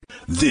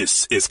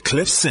This is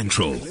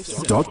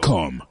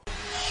CliffCentral.com.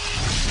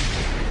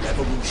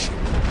 Evolution.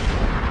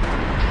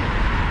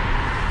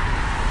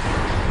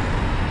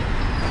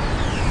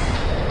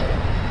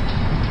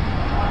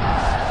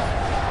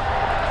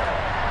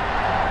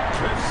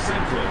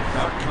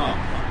 CliffCentral.com.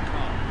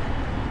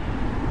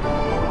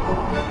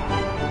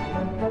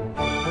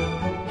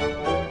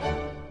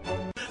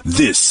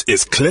 This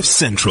is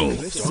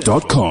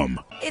CliffCentral.com.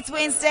 It's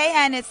Wednesday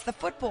and it's the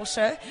Football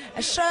Show,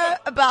 a show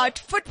about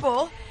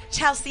football,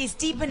 Chelsea's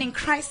deepening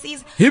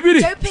crises,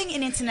 doping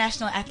in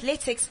international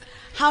athletics,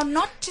 how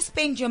not to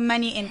spend your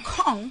money in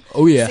Kong,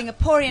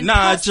 Singaporean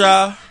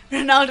pastors,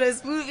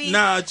 Ronaldo's movie,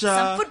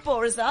 some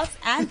football results,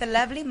 and the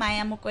lovely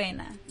Maya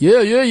Mokoena. Yeah.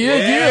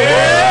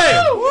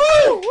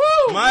 Woo!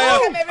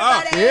 Welcome,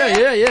 everybody.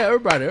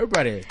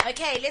 Everybody.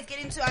 Okay, let's get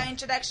into our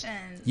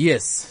introductions.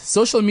 Yes,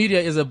 social media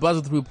is abuzz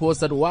with reports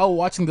that while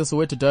watching the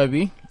Soweto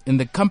derby, in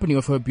the company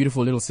of her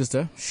beautiful little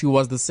sister, she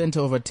was the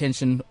center of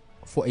attention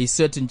for a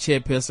certain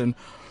chairperson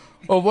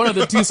of one of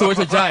the two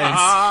Soweto giants.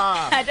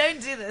 I don't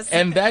do this.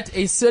 And that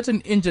a certain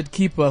injured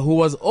keeper who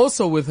was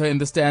also with her in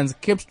the stands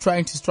kept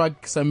trying to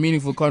strike some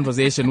meaningful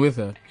conversation with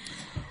her.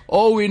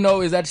 All we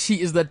know is that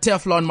she is the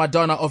Teflon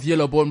Madonna of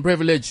yellow-born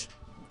privilege.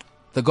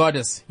 The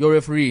goddess, your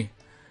referee.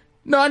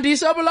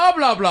 Nandisha blah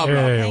blah blah blah.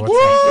 Hey,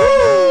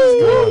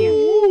 Thank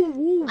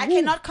you. I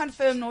cannot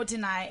confirm nor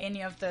deny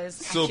any of those.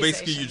 So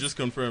basically, you just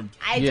confirmed.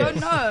 I don't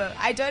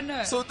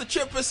know. So the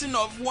chairperson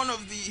of one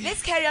of the.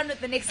 Let's carry on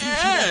with the next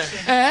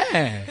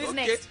introduction. Who's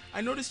next?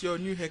 I noticed your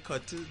new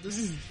haircut. This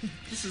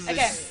is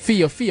Okay.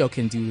 Fio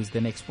can do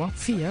the next one.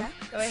 Fio.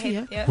 Go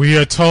ahead. Yeah. We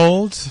are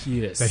told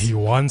Yes. that he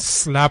once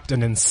slapped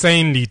an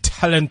insanely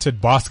talented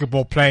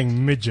basketball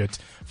playing midget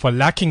for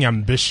lacking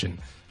ambition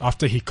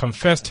after he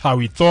confessed how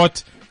he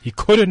thought he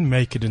couldn't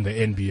make it in the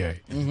NBA.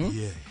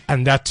 Yeah.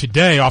 And that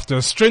today, after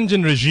a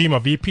stringent regime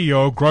of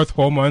EPO, growth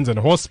hormones, and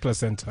horse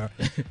placenta,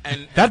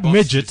 And that boss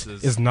midget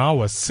sisters. is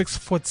now a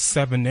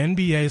 6'7"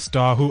 NBA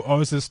star who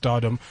owes his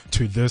stardom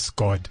to this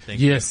god. Thank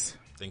you. Yes.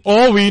 Thank you.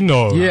 All we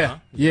know Yeah.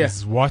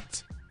 is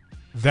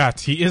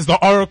that he is the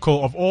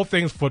oracle of all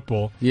things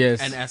football Yes.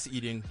 And ass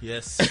eating,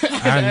 yes.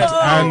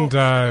 and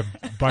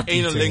butt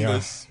Anal eating,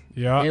 lingus.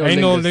 Yeah, Anal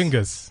anal lingus.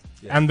 lingus.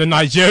 And the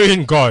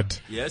Nigerian god,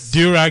 Yes.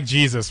 Durag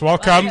Jesus.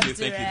 Welcome. Thank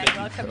you.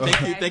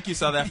 Welcome, Thank you,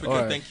 South Africa.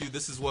 Alright. Thank you.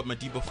 This is what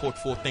Madiba fought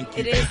for. Thank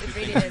you. It is. It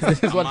really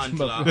is. is what-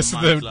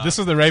 Amandla, This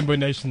is the Rainbow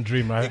Nation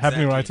dream, right?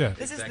 Happening right here.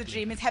 This is the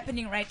dream. It's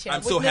happening right here.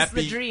 I'm so Witness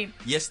happy. the dream.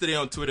 Yesterday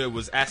on Twitter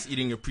was Ass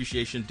Eating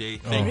Appreciation Day.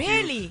 Thank you.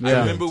 Really? I Yeah.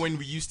 remember when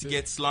we used to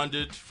get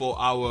slandered for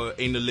our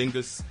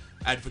analingus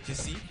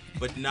advocacy,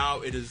 but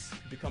now it has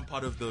become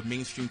part of the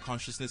mainstream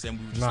consciousness, and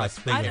we would just Nice. like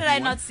to thank How did I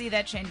everyone. not see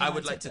that trending I on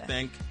would like to Twitter?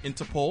 thank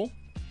Interpol.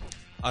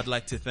 I'd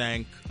like to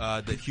thank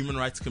the Human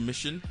Rights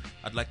Commission.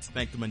 I'd like to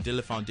thank the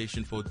Mandela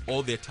Foundation for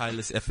all their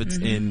tireless efforts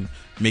in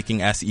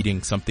making ass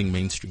eating something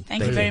mainstream.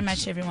 Thank you very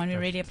much, everyone. We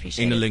really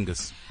appreciate it.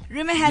 Analingus.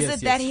 Rumor has Yes,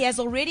 it that yes. he has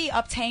already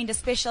obtained a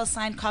special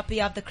signed copy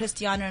of the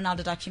Cristiano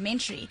Ronaldo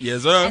documentary.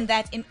 Yes, sir. And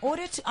that in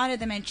order to honor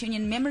the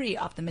Mancunian memory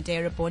of the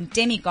Madeira-born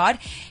demigod,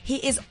 he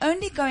is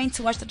only going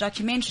to watch the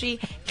documentary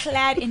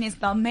clad in his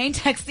Balmain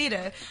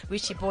tuxedo,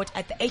 which he bought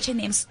at the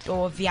H&M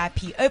store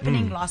VIP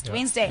opening last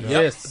Wednesday.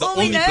 Yes. The All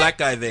we only know- black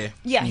guy there.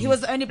 Yeah, he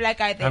was the only black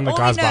guy there. And the All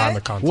guys we know behind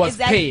the counter. Was is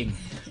that- paying.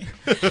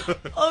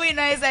 All we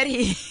know is that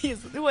he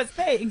was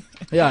paying.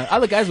 Yeah,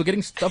 other guys were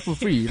getting stuff for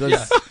free. It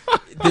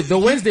was- the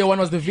Wednesday one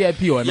was the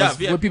VIP one. Yeah, That's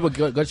VIP. where people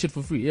got shit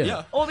for free. Yeah.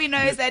 Yeah. All we know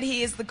is that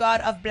he is the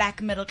god of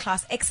black middle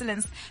class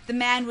excellence, the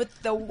man with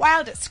the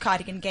wildest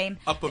cardigan game,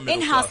 Upper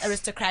middle in-house class.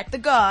 aristocrat, the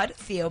god,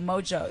 Theo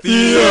Mojo.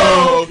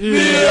 Theo!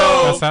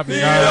 That's happening.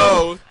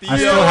 Theo! I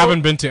still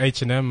haven't been to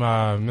H&M.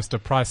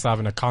 Mr. Price, I have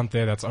an account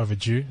there that's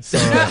overdue. So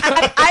I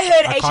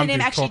heard I can't H&M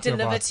be actually talking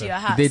delivered about to that. your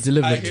house. They I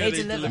delivered. hear They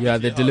delivered. Yeah, to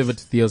they your delivered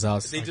house. to Theo's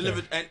house. They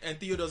delivered, and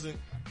Theo doesn't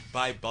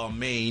buy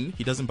Balmain.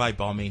 He doesn't buy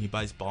Balmain. He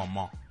buys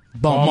Balmain.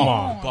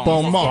 Bon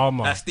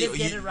Balmain. That's the, Let's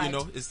get it right. you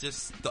know, it's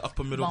just the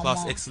upper middle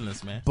class Balmain.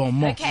 excellence, man.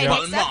 Okay,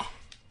 next up.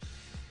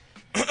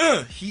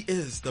 He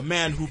is the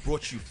man who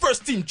brought you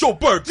First Team Joe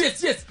Bird.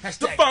 Yes.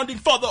 The founding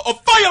father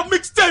of Fire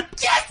Mixtape.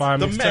 Yes. Fire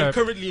The man Mixtape.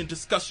 currently in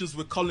discussions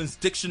with Collins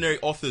Dictionary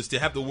authors to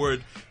have the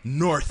word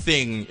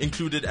northing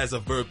included as a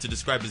verb to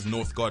describe his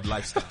North God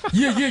lifestyle.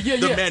 Yeah.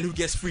 The man who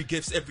gets free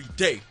gifts every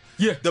day.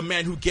 Yeah. The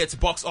man who gets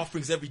box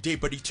offerings every day,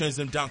 but he turns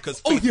them down because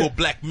faithful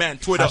black man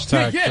Twitter.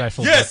 Hashtag Yeah.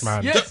 playful Yes,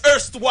 black man. Yeah. the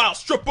erstwhile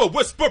stripper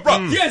whisperer.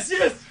 Yes.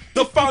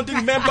 The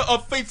founding member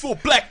of Faithful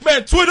Black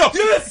Man Twitter.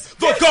 Yes.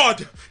 The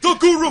God, the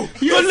Guru,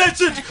 the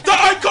Legend, the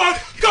Icon.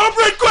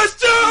 Comrade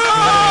Question.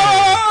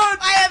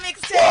 I am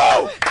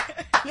excited.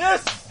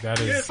 Yes. That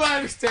is.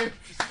 Fire mixtape.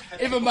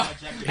 Even my.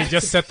 He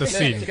just set the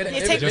scene. You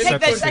Let take Just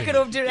that set the jacket scene.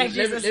 off, Durag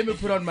Jesus. me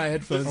put on my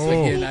headphones Oh.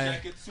 again.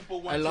 Jacket, Super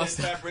 110 lost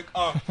it. fabric.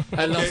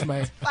 I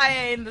lost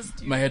Fire in the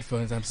studio. my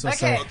headphones. I'm so Okay.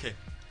 sorry. Okay.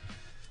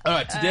 All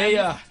right,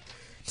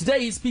 today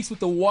he speaks with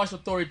the wash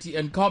authority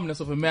and calmness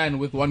of a man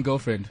with one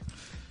girlfriend.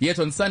 Yet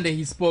on Sunday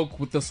he spoke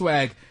with the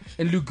swag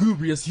and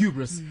lugubrious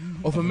hubris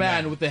of a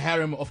man with a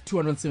harem of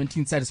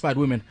 217 satisfied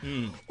women.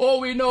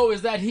 All we know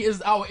is that he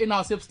is our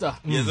in-house hipster.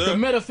 Yes, sir. The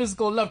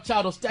metaphysical love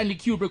child of Stanley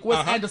Kubrick,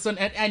 Wes Anderson,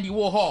 and Andy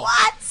Warhol.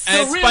 What? The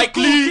And real Spike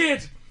cool Lee.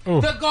 kid.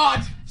 The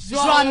god.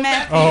 Jean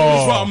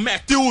Matthews. Ron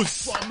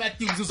Matthews. Jean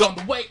Matthews is on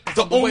the way.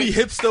 The only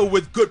hipster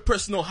with good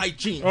personal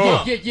hygiene.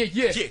 Oh.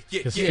 Yeah.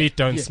 His feet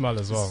don't smell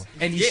as well.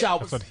 And he Yeah.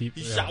 showers. That's what he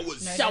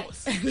Showers.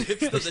 Showers. The hipster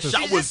that Did you just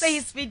showers. say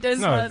his feet don't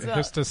No, smell as well?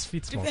 hipsters'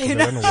 feet smell. So You they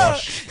know, don't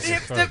wash. the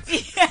hipster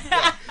feet.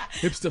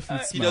 Hipster feet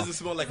He smell. doesn't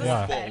smell like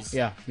Yeah. balls.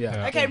 Yeah.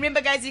 Okay,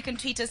 remember guys, you can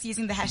tweet us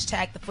using the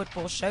hashtag The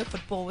Football Show,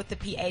 football with the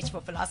PH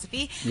for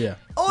philosophy. Yeah.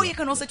 Or you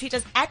can also tweet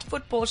us at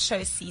Football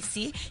Show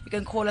CC. You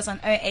can call us on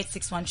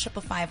 0861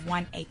 555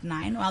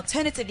 189. Or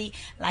alternatively,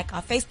 like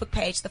our Facebook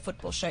page, The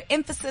Football Show.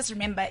 Emphasis,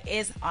 remember,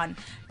 is on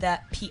the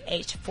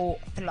PH for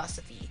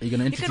philosophy. Are you going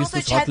to You can introduce also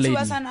this chat hot lady?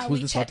 to us on our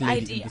Who's this hot WeChat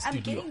lady ID. in the I'm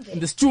studio? getting there. In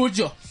the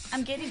studio.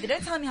 I'm getting there.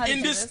 Don't tell me how to In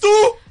do the this.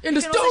 stew. In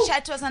the You can also stew.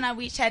 chat to us on our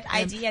WeChat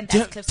ID, and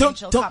that's Don't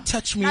cliffcentral.com.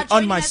 touch me Now, on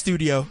joining my us-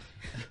 studio.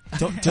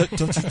 Don't you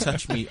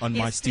touch me on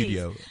my Yes,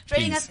 studio. please.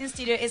 Joining please. us in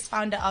studio is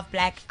founder of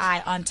Black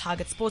Eye on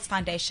Target Sports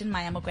Foundation,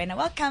 Maya Mogwena.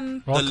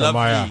 Welcome. Welcome, lovely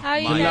Maya. How are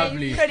you The guys?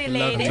 lovely. Pretty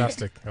lady.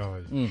 Fantastic. Oh,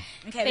 Okay,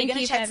 Thank we're gonna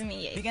you for chat. having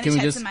me, yes. We're gonna Can we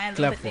chat just to Maya a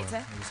clap little bit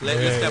for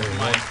later. Let's step for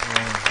Maya.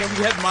 Can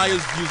we have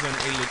Maya's views on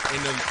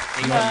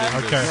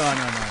anal Okay. No.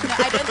 No,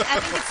 I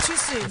think it's too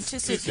soon. Too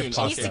soon. She needs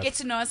past to that. get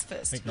to know us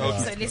first. Okay.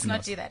 So let's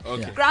not do that.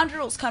 Okay. Ground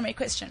rules, Comrade,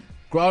 question.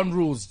 Ground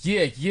rules.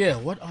 Yeah.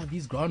 What are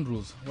these ground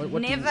rules? What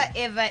Never,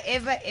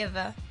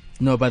 ever.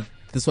 No, but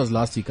this was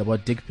last week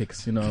about dick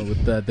pics,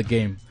 with the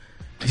game.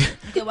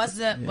 Okay, what's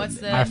the I what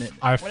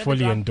are the fully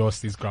ground- endorse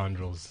these ground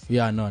rules.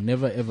 Yeah, no,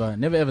 never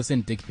ever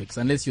send dick pics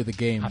unless you're the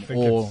game I think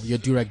or it's- you're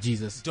Durag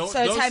Jesus. Don't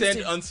So times send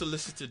two.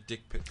 unsolicited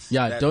dick pics.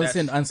 Yeah, don't That's-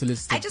 send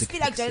unsolicited. I just dick feel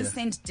like pics, don't yeah.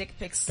 send dick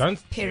pics.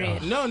 Don't-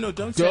 Period. No, don't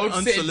Don't send send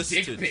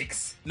unsolicited. dick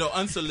pics. No,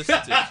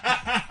 unsolicited.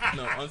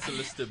 No,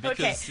 unsolicited.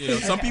 Because Okay.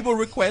 some people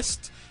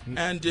request,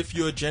 and if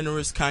you're a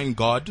generous, kind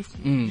God,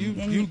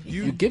 you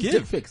You give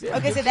dick pics. Yeah.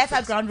 Okay, so that's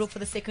our ground rule for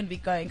the second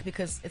week going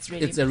because it's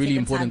really It's a really second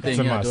important time thing. It's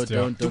a going. Yeah, must,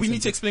 don't. Do we send need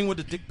to dick- explain what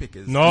a dick pic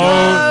is? No,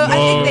 I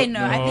think no, they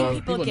know. I no,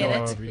 think people people get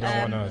know. it. We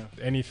don't want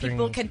anything.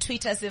 People can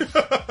tweet us if.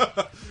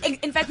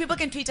 In fact, people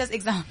can tweet us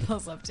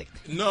examples of dick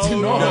pics. No.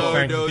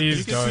 Please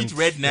You can don't. tweet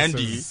Red This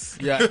Nandi. is-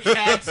 Yeah, at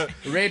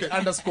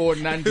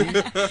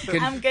red_Nandi.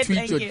 Can I'm good, tweet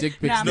thank your you. dick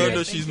No, pics. I'm No, good. no,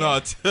 Thank she's you.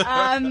 not.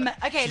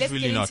 Okay, let's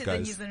really get not, into the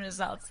guys. news and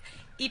results.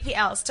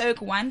 EPL,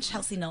 Stoke 1,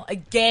 Chelsea 0.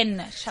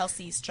 Again,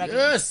 Chelsea struggling.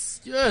 Yes.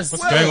 What's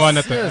going on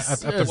at the- yes, at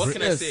the yes, What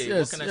can I yes, say?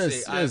 yes, What can I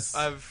yes, say? yes.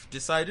 I've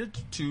decided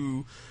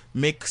to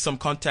make some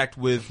contact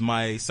with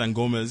my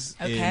Sangomas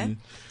Okay. in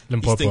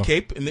Limpopo. Eastern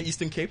Cape. In the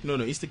Eastern Cape? No,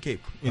 Eastern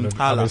Cape. In Are they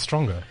Hala.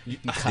 stronger?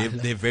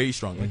 They're very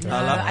strong. In No,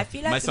 Hala. I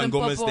feel like my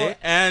Sangomas Limpopo, there.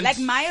 And like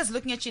Maya's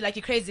looking at you like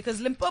you're crazy because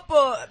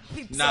Limpopo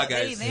people nah, are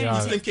very, guys. very Yeah.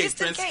 Eastern Cape.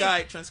 Eastern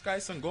Cape. Transkai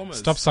Sangomas.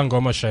 Stop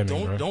Sangoma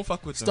shaming, bro. Don't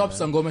fuck with Stop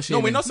them. Sangoma No,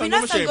 shaming. we're not We're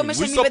not Sangoma shaming. Sangoma We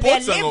shaming, but support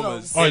they're Sangomas.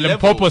 levels. Oh, They're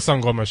Limpopo levels.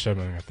 Sangoma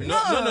shaming, I think.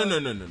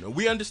 No.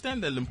 We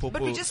understand that Limpopo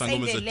But we just say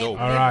Sangomas they're are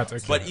dope. All right,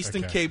 okay. But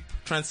Eastern okay. Cape,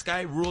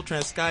 Transkai, rural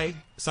Transkai,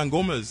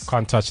 Sangomas.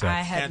 Can't touch I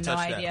that. have Can't no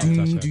touch that. idea. Can't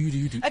touch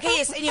that. Okay,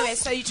 yes. Anyway,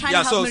 so you're trying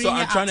Yeah, to help so Mourinho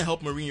I'm trying out, to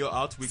help Mourinho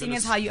out. seeing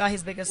as how you are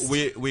his biggest.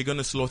 We're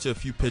gonna slaughter a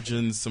few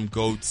pigeons, some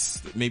goats,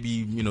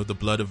 maybe the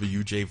blood of a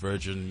UJ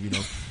virgin.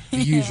 The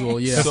usual,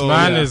 yeah. This So,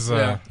 man yeah, is.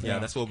 Yeah,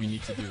 that's what we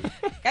need to do. Guys,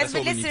 That's but what we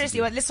let's need to seriously,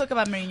 do. let's talk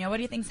about Mourinho. What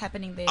do you think's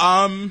happening there?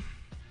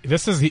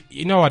 This is,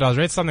 you know what, I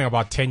read something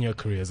about 10-year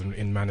careers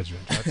in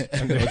management, right?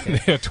 And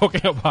they're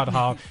talking about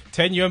how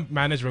 10-year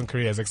management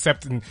careers,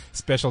 except in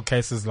special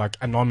cases like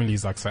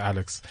anomalies like Sir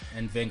Alex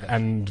And Wenger.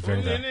 and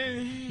Wenger.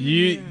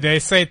 They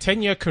say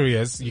 10-year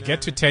careers, you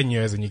get to 10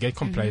 years and you get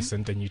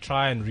complacent and you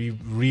try and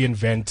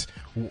reinvent,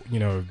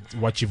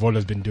 what you've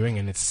always been doing,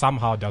 and it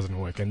somehow doesn't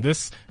work. And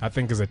this, I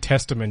think, is a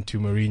testament to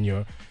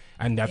Mourinho.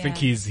 And I think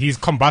he's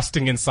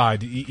combusting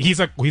inside. He's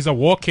a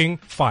walking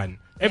fun.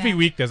 Every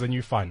week there's a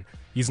new fun.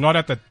 He's not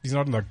on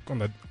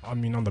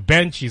the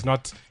bench.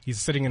 He's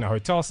sitting in a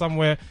hotel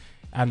somewhere.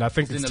 And I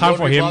think He's it's in a time for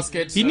laundry him.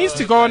 basket, He needs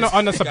to go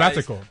on a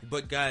sabbatical.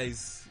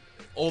 Guys,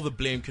 all the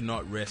blame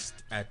cannot rest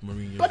at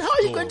Mourinho. But how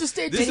are you going to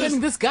stay defending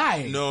this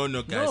guy? No,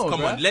 guys, No,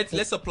 come bruh. on.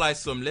 Let's apply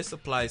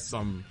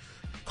some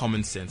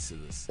common sense to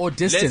this. Or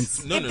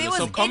distance. If there was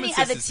some common any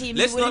sense other to- team,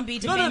 let's you wouldn't not- be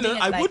No, defending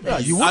it I like would this.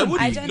 be. You I wouldn't would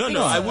be. I be. don't No, think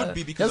I so. would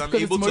be because That's I'm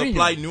because able it's to Mourinho.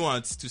 apply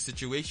nuance to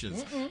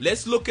situations.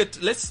 Let's look at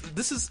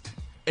this is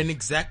an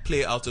exact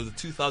play out of the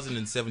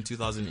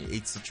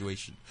 2007-2008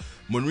 situation.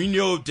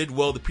 Mourinho did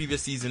well the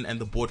previous season and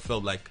the board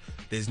felt like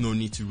there's no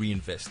need to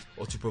reinvest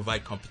or to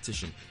provide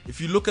competition. If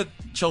you look at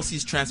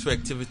Chelsea's transfer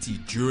activity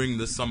during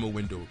the summer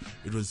window,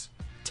 it was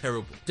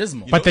terrible.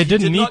 Dismal. But they He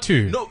didn't did need not-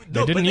 to. No, They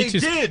didn't but need to.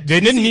 did. They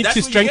You didn't see, need that's to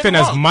where you get strengthen it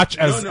as wrong. much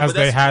as but they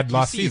that's- had you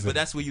last see, season. But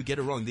that's where you get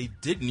it wrong. They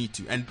did need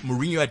to, and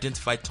Mourinho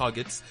identified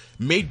targets,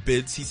 made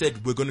bids. He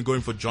said, "We're going to go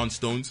in for John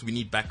Stones. We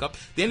need backup."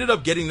 They ended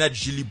up getting that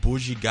Gilly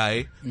Boji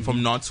guy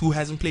from Nantes who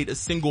hasn't played a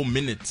single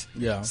minute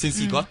since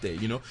he got there.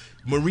 You know,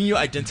 Mourinho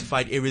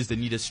identified areas that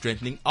needed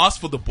strengthening, asked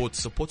for the board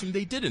to support him.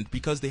 They didn't,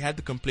 because they had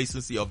the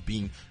complacency of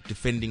being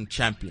defending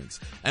champions.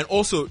 And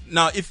also,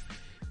 now if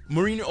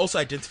Mourinho also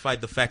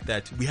identified the fact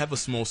that we have a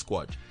small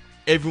squad.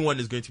 Everyone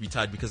is going to be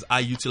tired because I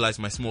utilized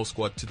my small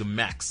squad to the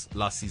max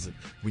last season.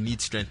 We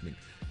need strengthening.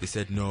 They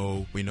said,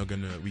 no,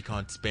 we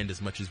can't spend as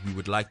much as we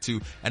would like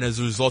to. And as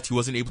a result, he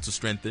wasn't able to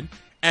strengthen.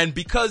 And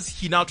because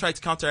he now tried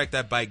to counteract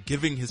that by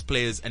giving his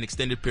players an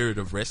extended period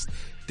of rest,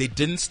 they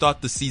didn't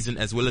start the season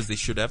as well as they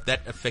should have.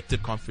 That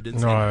affected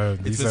confidence. No,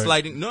 it's been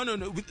sliding. No.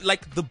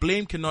 Like, the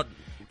blame cannot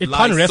It lie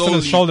can't rest on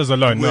his solely shoulders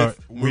alone. No,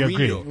 with we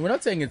agree. Mourinho. We're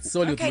not saying it's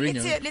solely Okay, with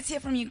Mourinho. let's hear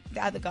from you,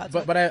 the other guys.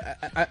 But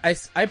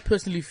I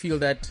personally feel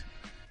that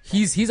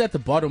he's at the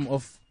bottom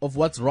of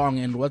what's wrong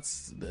and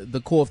what's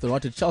the core of the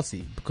rot at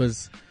Chelsea,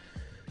 because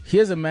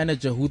here's a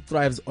manager who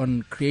thrives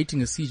on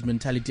creating a siege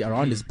mentality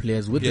around his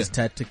players with his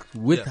tactics,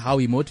 with how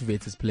he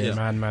motivates his players.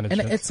 Man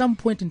management. And at some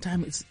point in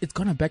time, it's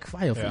gonna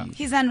backfire for you.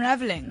 He's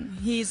unraveling.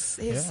 His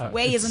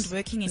way isn't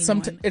working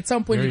anymore. At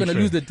some point, Very you're gonna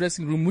true. lose the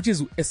dressing room, which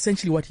is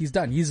essentially what he's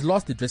done. He's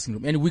lost the dressing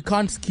room, and we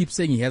can't keep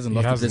saying he hasn't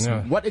lost the dressing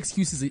room. What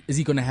excuses is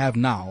he gonna have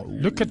now?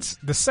 Look at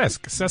the Cesc.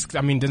 Cesc,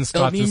 I mean, didn't El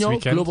start this Nino,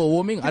 weekend. global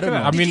warming. I don't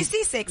know. I Did mean, you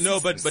see sex?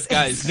 No, but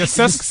guys. the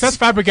Cesc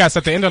Fabregas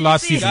at the end of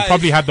last season Guys.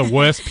 probably had the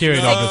worst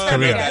period of his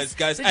career.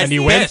 Guys, Did at And he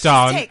you see went his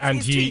down text, and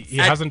his he tweets?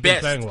 hasn't been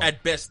playing well.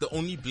 At best, the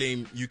only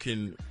blame you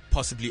can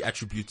possibly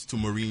attribute to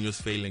Mourinho's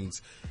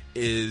failings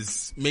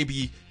is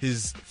maybe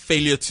his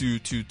failure to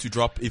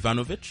drop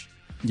Ivanovic,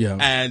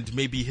 and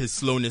maybe his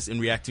slowness in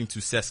reacting to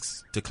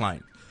Cesc's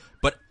decline.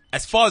 But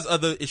as far as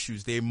other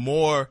issues, they're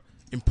more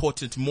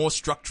important, more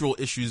structural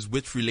issues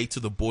which relate to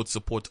the board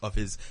support of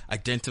his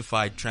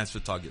identified transfer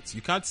targets.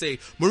 You can't say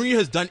Mourinho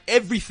has done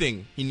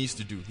everything he needs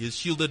to do. He has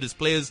shielded his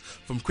players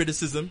from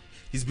criticism.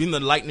 He's been the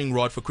lightning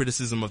rod for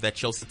criticism of that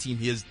Chelsea team.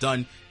 He has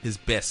done his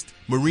best.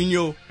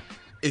 Mourinho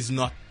is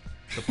not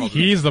the problem.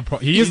 He is the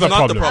He's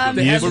problem. not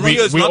the He is- problem. Mourinho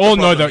is we not the all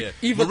know problem that.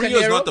 here. Eva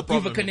Mourinho is not the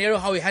problem. Canero,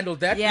 how he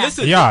handled that. Yeah.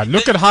 Listen, Yeah,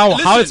 look at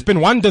how it's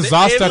been one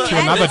disaster the to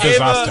another Eva-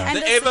 disaster. and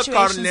The the Eva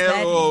situation's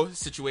Carnero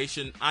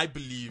situation, I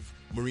believe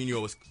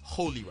Mourinho was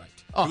wholly right.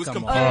 Oh, He was come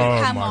on. completely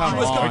Oh come my on. She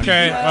was God. completely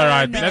Okay, right. all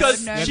right. No,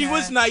 Because no, she no.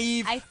 was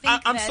naive. I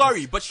think I'm that-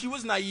 sorry, but she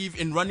was naive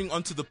in running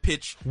onto the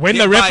pitch. When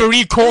the thereby-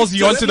 referee calls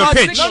you onto the not-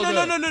 pitch. No.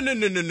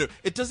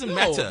 It doesn't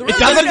matter. the It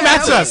doesn't No,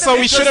 matter, no, so we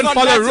It does shouldn't not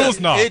follow matter. rules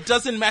now. It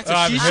doesn't matter.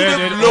 I've She heard should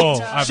it have all.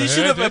 looked. I've She should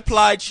heard have it.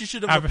 applied. She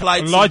should have I've-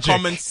 applied some logic.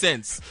 common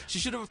sense. She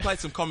should have applied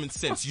some common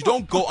sense. You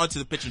don't go onto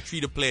the pitch and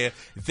treat a player,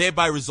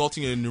 thereby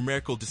resulting in a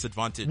numerical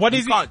disadvantage. What You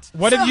is can't.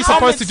 What are you Common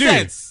supposed to do?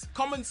 sense.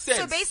 Common sense.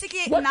 So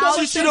basically, What now common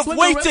She should have when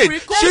the waited. referee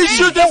calls She it?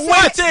 should have waited.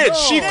 No.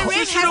 She The ref should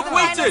has have the final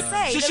waited.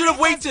 say. She The should have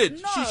ref has-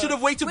 waited. no. She should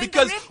have waited When the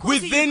because ref calls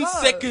you, within you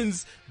go.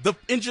 seconds, the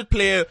injured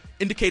player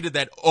indicated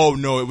that, oh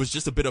no, it was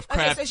just a bit of Okay,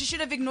 cramp. so she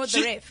should have ignored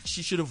the ref.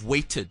 She should have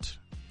waited.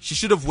 She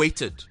should have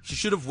waited. She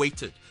should have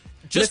waited.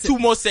 Just Listen,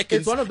 2 more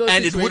seconds, it's one of those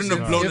and it wouldn't have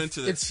situations. blown If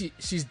into it's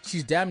this.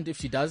 she's damned if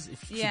she does.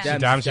 If Yeah. she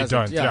damned, damned if she she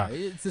doesn't. don't, Yeah,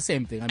 it's the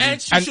same thing. I mean,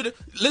 And she should have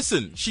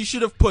listen. She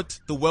should have put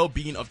the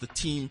well-being of the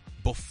team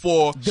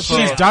before.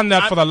 She's done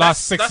that for the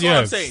last 6 That's years. what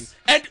I'm saying.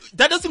 And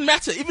that doesn't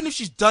matter. Even if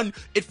she's done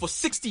it for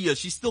 60 years,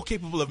 she's still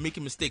capable of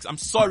making mistakes. I'm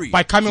sorry.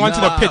 By coming onto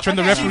the Nah. pitch when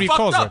the Okay. referee She fucked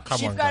calls her. up. Come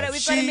We've on, got guys. a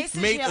She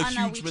message made here a on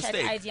our huge WeChat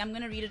mistake. ID. I'm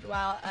going to read it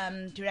while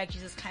Durag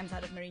Jesus climbs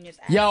out of Mourinho's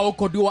ad. Ya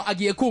Okodua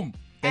Agiekum.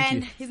 Thank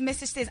And you. his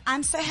message says,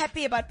 I'm so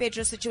happy about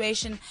Pedro's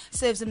situation.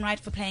 Serves him right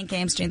for playing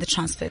games during the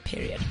transfer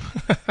period.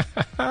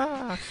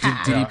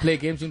 Did he play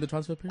games during the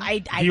transfer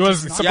period? I He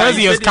was did not. surprised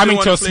he he was said he coming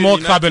didn't to a want to play small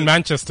in club in United.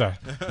 Manchester,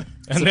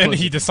 and then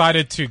he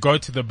decided to go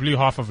to the blue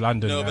half of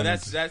London. No, but and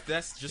that's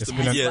just it's the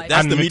been media. an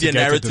That's the media unmitigated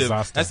narrative.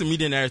 disaster. That's the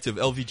media narrative.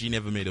 LVG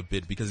never made a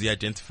bid because he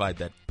identified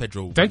that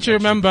Pedro. Don't you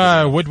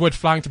remember Woodward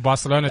flying to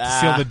Barcelona to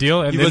seal the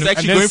deal? And He then, was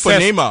actually and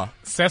going then for Neymar.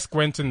 Cesc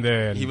went in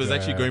there. And, He was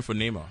actually going for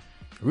Neymar.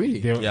 Really?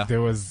 There,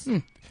 there was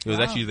He was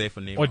actually there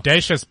for Neymar.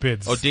 audacious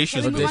bids.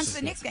 Audacious. Can we move on to bids.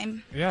 the next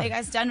game? Yeah. Are you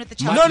guys done with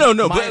the No, chat?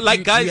 no. Maya, But like,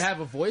 do guys, you have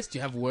a voice? Do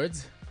you have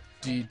words?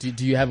 Do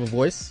you have a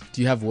voice?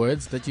 Do you have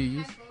words that you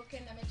use?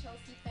 Broken. I'm a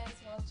Chelsea fan,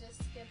 so I'll just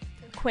skip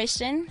the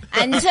question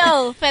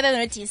until further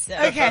notice.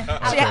 Okay.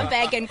 I'll come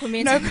back and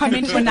comment. No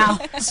comment for now.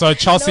 So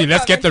Chelsea,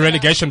 let's get the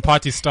relegation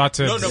party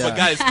started. No, but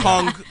guys,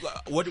 Kong.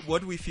 What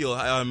do we feel?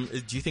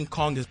 Do you think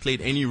Kong has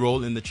played any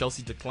role in the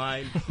Chelsea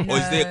decline, or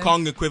is there a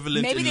Kong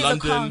equivalent Maybe in there's a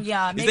London? Kong,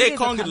 yeah, Is maybe there a there's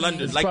a Kong in Kong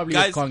London? there. Like Probably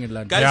guys, a Kong in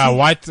London. guys Yeah, who-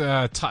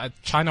 white,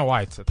 China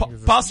White. I think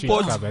is the Passport, street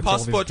club at all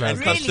these passport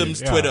and places.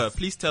 customs Yeah. Twitter.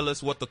 Please tell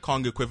us what the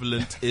Kong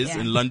equivalent is Yeah.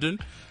 in London.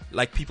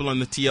 Like people on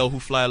the TL who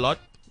fly a lot.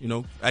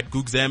 At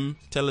Googs M,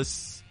 tell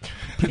us.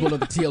 People on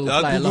the TL will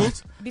fly a Google.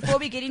 lot. before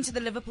we get into the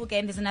Liverpool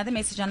game, there's another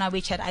message on our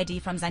WeChat ID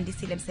from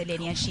Zandisile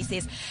Mseleni, and she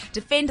says,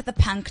 defend the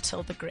punk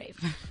till the grave.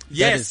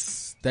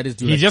 Yes. That is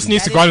He just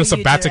needs to go on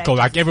sabbatical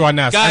like everyone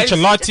else. Guys,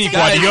 Ancelotti,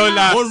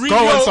 Guardiola, Mourinho,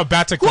 go on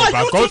sabbatical, who are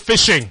bro. you Go to-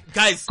 fishing.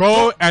 Guys,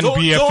 Go and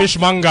be a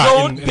fishmonger.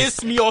 Don't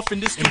piss me off in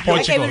this studio.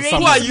 Portugal. Okay,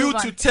 Who are Move you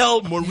on. to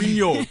tell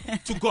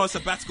Mourinho to go on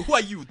sabbatical? Who are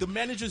you? The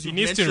managers you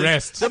needs to mentioned.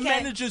 rest. The Okay,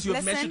 managers you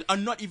have listen. mentioned are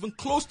not even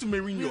close to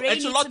Mourinho. We really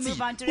need to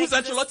move on. Ancelotti. Who's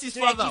Direct Ancelotti's users,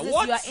 direct father? users,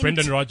 What? you are in-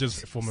 Brendan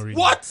Rodgers for Mourinho.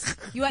 What?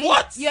 You are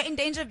What? you're in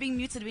danger of being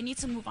muted. We need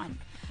to move on.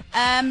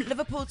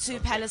 Liverpool 2,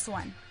 Palace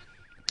 1.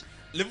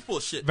 Liverpool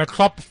shit. The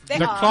Klopp, They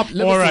the are. Klopp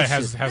Liverpool aura shit.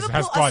 has Liverpool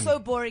are gone. so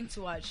boring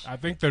to watch. I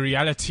think the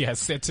reality has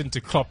set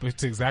into Klopp.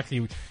 It's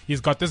exactly, he's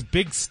got this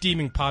big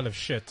steaming pile of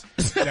shit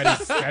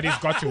that he's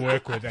got to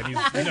work with. And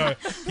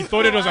he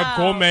thought it was a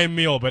gourmet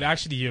meal, but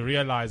actually he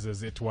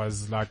realizes it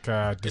was like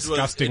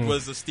disgusting. It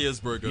was a Steers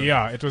burger.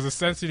 Yeah, it was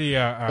essentially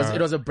It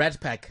was a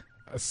Brat Pack.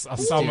 a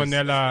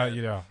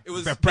salmonella, It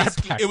was the Brat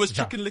basically- Pack, it was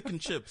yeah. chicken lick and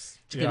chips.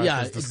 Yeah, Yeah,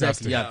 it was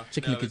exactly. disgusting. Yeah, Yeah,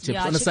 chicken no, lick and chips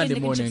Yeah, on a chicken Sunday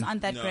lick and chips morning.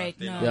 aren't that great.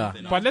 they're No. not, Yeah.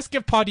 they're not. But let's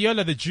give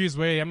Guardiola the dues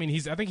where, I mean,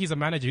 I think he's a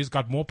manager who's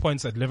got more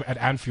points at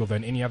Anfield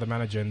than any other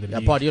manager in the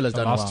league. Guardiola's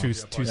the done last well.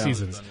 two Yeah.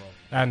 seasons. Done well.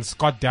 And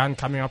Scott Dan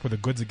coming up with the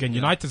goods again.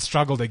 United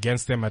struggled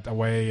against them at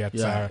away at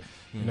Yeah.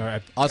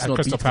 at Arsenal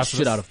Crystal beat the Palace.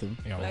 shit out of them.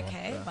 Yeah, well,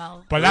 Okay,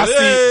 well,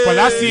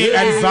 Balassi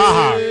and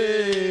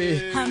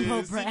Zaha.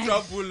 humble brag.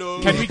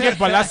 Can we give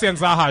Balassi and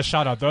Zaha a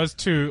shout out? Those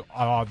two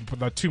are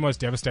the two most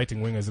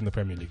devastating wingers in the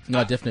Premier League.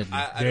 No, definitely.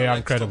 I They don't are like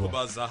incredible. to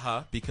talk about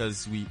Zaha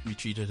because we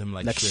treated him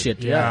like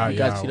shit. Yeah, Yeah, you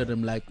guys yeah. treated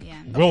him like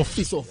Yeah. Wolf.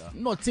 piece of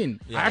nothing.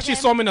 I actually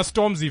saw him in a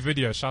Stormzy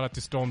video. Shout out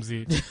to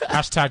Stormzy.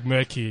 Hashtag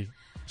Murky.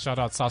 Shout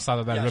out south side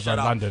of that river in shout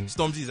out. London.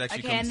 Stormzy's actually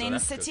Okay, come and to then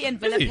South Africa. City and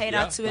Villa Really? played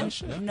Yeah. out to a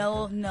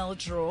 0-0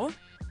 draw.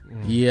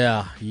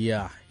 Yeah.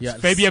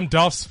 Fabian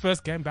Delph's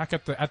first game back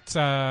at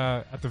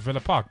the Villa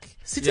Park.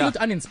 City Yeah. looked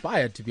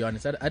uninspired, to be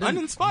honest. I didn't,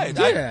 Uninspired.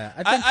 Yeah,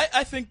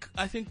 I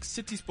think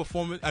City's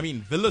performance. I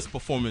mean, Villa's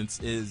performance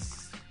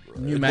is.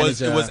 New It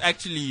manager. was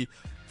actually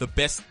the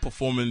best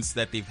performance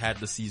that they've had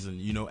this season.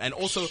 And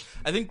also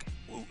I think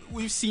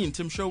we've seen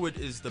Tim Sherwood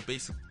is the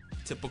basic,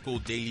 typical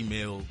Daily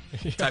Mail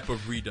type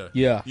of reader.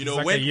 Yeah. He's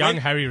like a young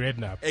Harry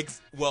Redknapp.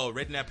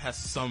 Redknapp has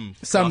some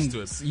Some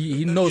class to it.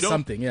 he knows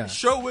something. Yeah.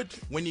 Sherwood,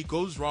 when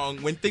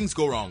things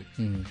go wrong,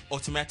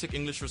 automatic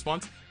English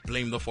response: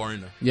 blame the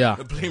foreigner. Yeah.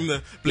 Blame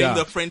Yeah.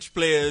 the French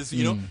players.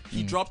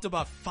 He dropped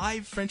about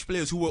 5 French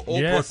players who were all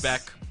Yes. brought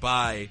back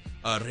by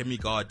Remy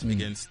Gard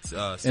against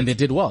City. And they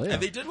did well. Yeah.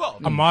 And they did well.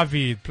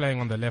 Amavi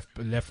playing on the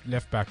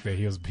left back there.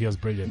 He was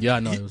brilliant. Yeah.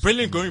 No. It was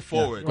Brilliant going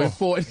forward. Going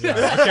forward.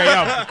 Okay,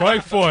 yeah.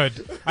 Going forward,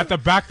 at the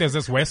back there's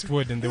this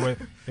Westwood, and they were.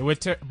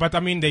 But I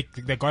mean, they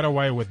got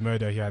away with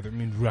murder here. I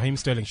mean, Raheem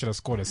Sterling should have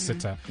scored a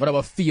sitter. What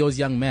about Theo's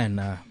young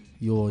man?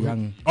 Your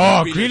young.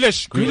 Oh,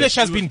 Grealish. Grealish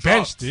has He been was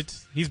benched, dropped. dude.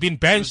 He's been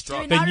benched.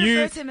 dropped. Do we The now new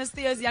refer to him as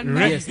Theo's young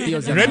man? Yes,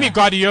 Theo's young Remy man.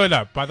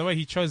 Guardiola. By the way,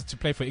 he chose to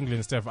play for England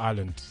instead of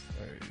Ireland.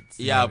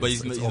 Yeah, but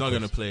he's it's not awkward.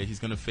 going to play. He's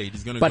going to fade.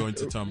 He's going to But go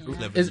into Tom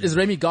Clever. Is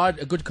Remy Gard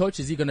a good coach?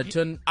 Is he going to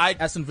turn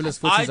Aston Villa's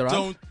fortunes around? I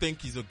don't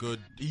think he's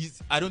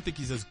I don't think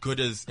he's as good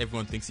as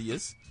everyone thinks he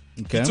is.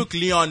 Okay. He took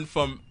Lyon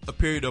from a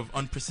period of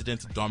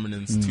unprecedented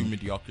dominance to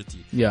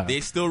mediocrity. Yeah.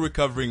 They're still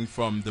recovering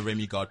from the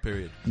Remy Gard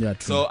period. Yeah,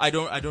 true. So I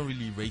don't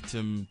really rate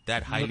him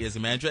that highly as a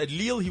manager. At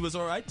Lille he was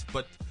alright,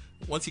 but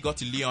once he got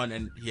to Lyon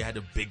and he had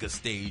a bigger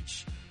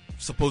stage,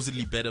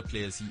 supposedly better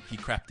players, he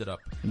crapped it up.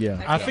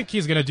 Yeah. I think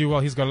he's going to do well.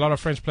 He's got a lot of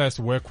French players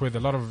to work with. A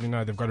lot of,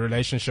 they've got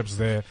relationships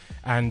there,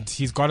 and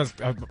he's got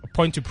a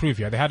point to prove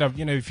here. They had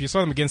if you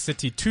saw them against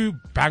City, 2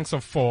 banks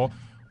of 4,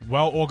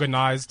 well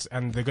organized,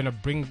 and they're going to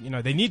bring,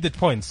 they need the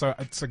points. So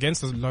it's against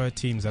the lower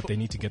teams that they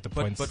need to get the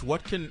points. But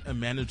what can a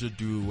manager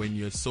do when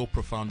you're so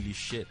profoundly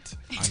shit?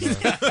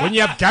 When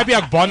you have Gabby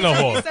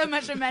Agbonlahor, So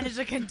much a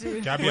manager can do.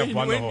 Gabby When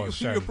Agbonlahor,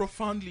 you're shame.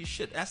 profoundly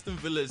shit. Aston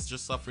Villa is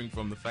just suffering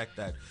from the fact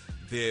that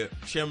their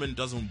chairman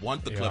doesn't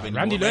want the Yeah. club anymore.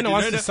 Randy Lerner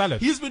wants to sell it.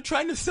 He's been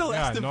trying to sell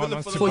Yeah, Aston no one Villa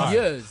wants for to the buy. last,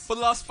 For years. for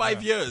the last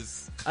 5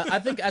 years. I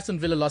think Aston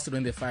Villa lost it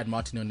when they fired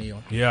Martin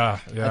O'Neill. Yeah.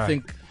 I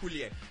think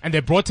Houllier. And they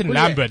brought in Houllier.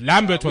 Lambert.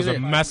 Lambert was a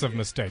Houllier. massive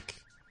mistake.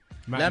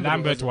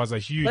 Lambert was a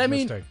huge But I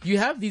mean, mistake. you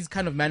have these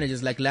kind of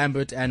managers like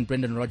Lambert and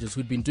Brendan Rodgers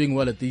who'd been doing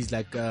well at these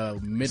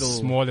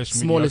Smallish,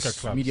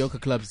 mediocre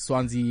clubs.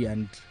 Swansea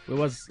and where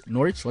was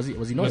Norwich? Was he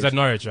Norwich? Was at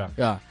Norwich, yeah.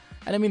 Yeah,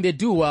 and I mean they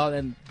do well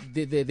and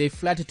they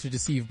flatter to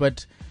deceive,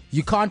 but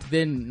you can't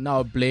then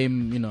now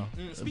blame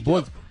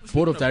board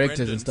of directors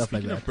Brendan, and stuff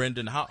like speaking that. of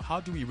Brendan, how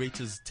do we rate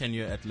his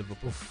tenure at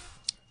Liverpool?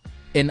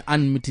 An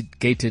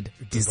unmitigated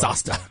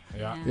disaster.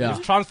 Yeah. Yeah.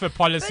 His transfer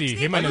policy,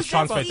 him and his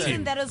transfer season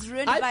team. that was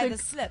ruined I by think- the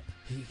slip.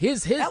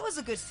 His That was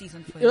a good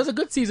season for him. it was a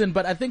good season,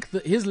 but I think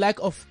his lack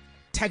of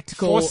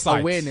tactical Foresight.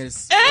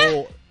 awareness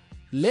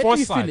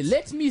Foresight.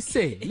 let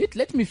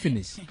me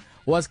finish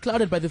was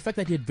clouded by the fact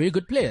that he had very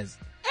good players.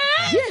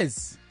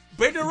 Yes.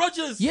 Brendan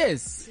Rodgers.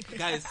 Yes.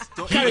 Guys,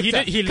 don't.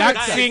 He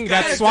liked seeing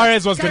that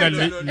Suarez was going to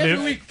live.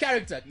 Every week,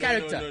 character.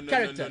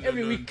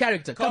 Every week,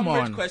 character. Come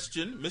on.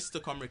 Question,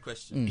 Mr. Comrade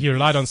question. He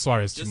relied on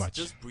Suarez too much.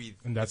 Just breathe.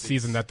 In that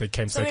season that they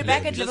came So we're second.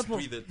 back at Just Liverpool.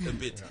 breathe a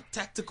bit.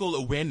 Tactical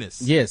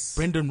awareness. Yes.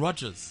 Brendan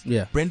Rodgers.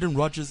 Yeah. Brendan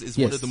Rodgers is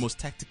one Yes. of the most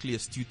tactically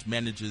astute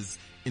managers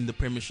in the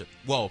Premiership.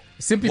 Well,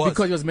 Simply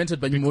because he was mentored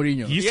by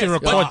Mourinho. He used Yes, to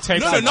record but-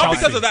 tapes No, at not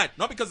because Chelsea. of that.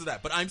 Not because of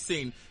that. But I'm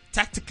saying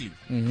tactically,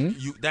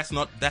 that's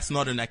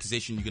not an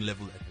accusation you can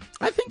level at him.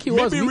 I think he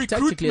was Maybe weak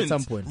tactically at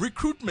some point.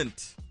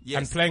 Recruitment. Yes.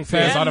 And playing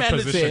players out of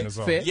management. position as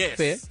well. Fair. Yes.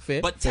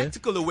 But fair.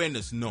 tactical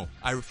awareness, no.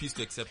 I refuse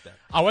to accept that.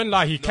 I won't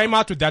lie, he came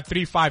out with that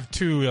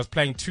 3-5-2. He was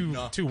playing two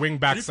wing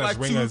backs as 3-5-2,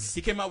 wingers. He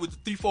came out with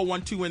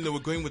 3-4-1-2 when they were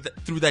going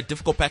through that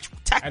difficult patch.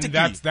 Tactically.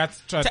 And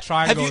that's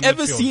triangle. Have you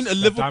ever midfield, seen a that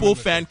Liverpool diamond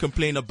fan midfield.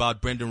 complain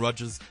about Brendan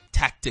Rodgers'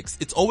 tactics?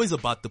 It's always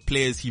about the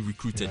players he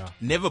recruited, Yeah.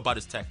 never about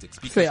his tactics.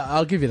 Because Fair.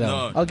 I'll give you that. No.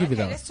 one. I'll give you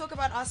Okay, that. let's talk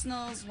about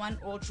Arsenal's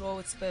 1-1 draw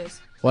with Spurs.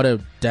 What a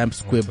damp It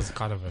squib. was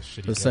kind of a shitty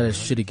It was game,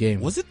 such a shitty game.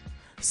 Was it?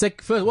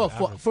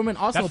 From an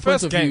Arsenal That point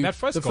first of game, view, that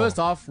first the goal. first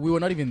half we were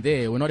not even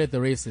there. We're not at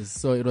the races,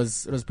 so it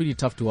was pretty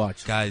tough to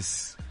watch.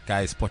 Guys,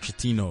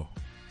 Pochettino.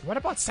 What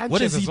about Sanchez What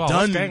has as he well? done?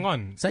 What's going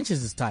on?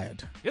 Sanchez is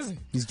tired. Is he?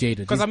 He's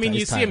jaded. Because I mean, you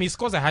He's see him, tired. he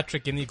scores a hat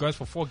trick and he goes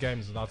for 4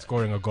 games without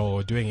scoring a goal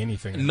or doing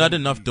anything. Not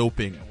enough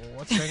doping.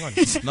 What's going on?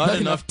 Not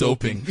enough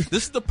doping.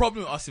 This is the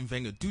problem with Arsene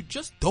Wenger. Dude,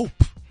 just dope.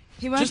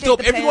 He won't Just let dope.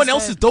 the Everyone players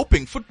else is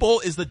doping. Football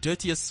is the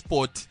dirtiest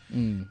sport.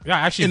 Yeah,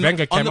 actually,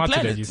 Wenger on came the out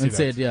planet. today. You see And that?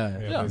 said, yeah.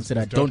 there's Said,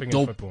 I doping don't in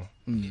dope. football.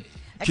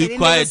 Okay, Keep then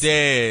quiet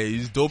there there.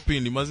 He's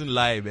doping. He mustn't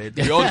lie, man.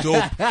 We all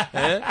dope. Eh?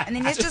 And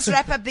then let's just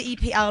wrap up the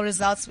EPL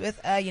results with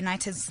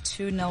United's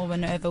 2-0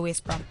 win over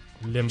West Brom.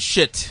 Limp.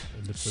 Shit.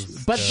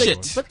 But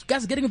Shit. but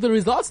guys, getting the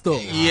results though.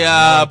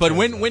 Yeah, but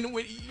when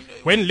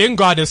When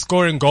Lingard is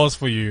scoring goals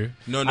for you,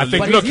 No, I think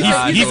but look, he's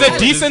he's a- a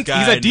decent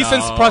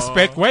no.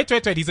 prospect. Wait,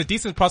 he's a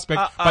decent prospect.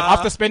 But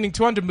after spending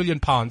 £200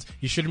 million,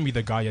 he shouldn't be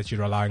the guy that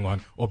you're relying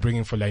on or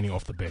bringing Fellaini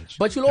off the bench.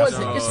 But you'll always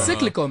it's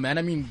cyclical, man.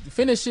 I mean,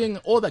 finishing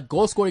all that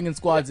goal scoring in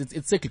squads,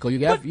 it's cyclical.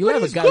 You have a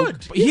he's guy.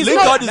 good. Who, He's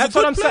Lingard not, is a that's good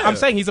what I'm saying. player. I'm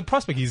saying he's a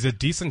prospect. He's a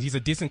decent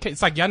case.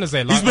 It's like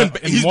Januzaj. he's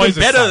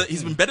been better.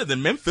 He's been better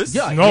than Memphis.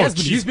 yeah, No, he has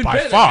been, jeez, he's been by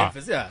better far. than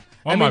Memphis, yeah.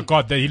 Oh my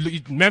God!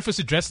 Memphis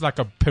is dressed like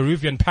a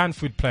Peruvian pan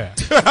food player.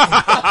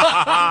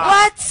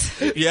 What?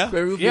 Yeah.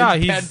 Peruvian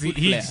Yeah, pan food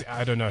he's player.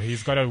 I don't know.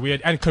 He's got a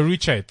weird and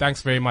Caruche.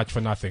 Thanks very much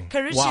for nothing.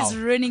 Karush Wow. is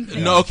ruining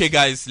things. No, okay,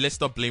 guys, let's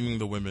stop blaming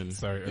the women.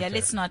 Sorry. Yeah, okay.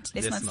 let's not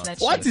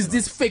slut What shame. is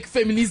this fake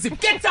feminism?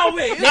 Get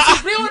away! Are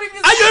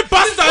you a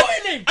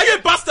bastard? Are you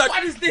a bastard?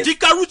 What is this? Did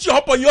Karuchi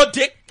hop on your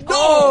dick?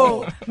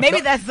 Oh,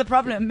 maybe that's the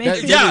problem.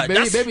 Maybe. Yeah, maybe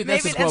that's Maybe the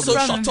that's problem. the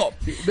problem. Shut up.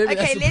 Maybe Okay,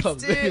 that's the let's problem.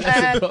 do. Maybe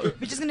that's the problem.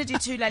 We're just going to do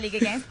 2 La Liga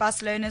games.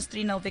 Barcelona's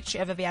 3-0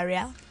 victory over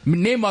Villarreal.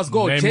 Neymar's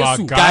goal. Neymar,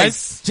 Jesus.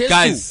 guys.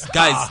 Guys, Jesus.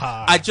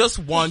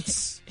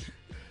 guys,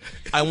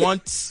 I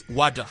want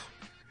WADA,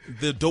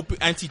 the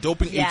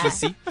anti-doping Yeah.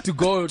 agency, to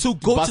go to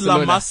go to La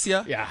Barcelona.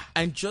 Masia Yeah.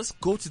 and just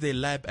go to their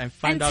lab and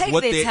find And out take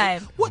what their they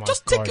time. What? Oh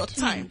Just my take your God.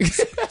 time.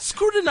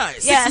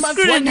 Scrutinize. Yeah, 6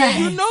 months, scrutinize.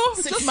 You know,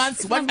 6 just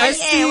months, 1 and month.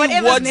 see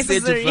whatever's what necessary.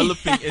 they're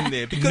developing in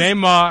there. Because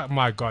Neymar,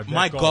 my God. that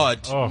My goal. God.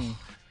 Oh.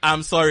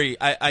 I'm sorry,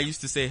 I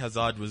used to say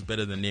Hazard was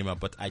better than Neymar,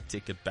 but I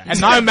take it back. And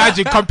now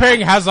imagine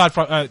comparing Hazard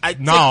from now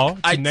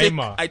to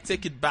Neymar. I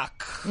take it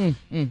back.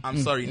 I'm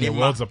sorry, They're Neymar.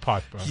 worlds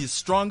apart, bro. He's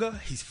stronger.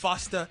 He's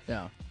faster.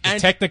 Yeah. And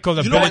technical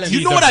you know what- ability,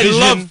 You know the what I vision.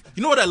 love?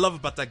 You know what I love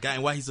about that guy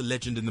and why he's a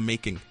legend in the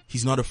making?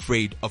 He's not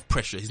afraid of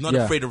pressure. He's not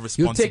Yeah. afraid of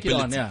He'll take responsibility.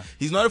 it on, yeah.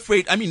 He's not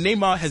afraid. I mean,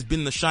 Neymar has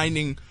been the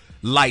shining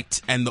light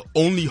and the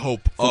only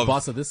hope For of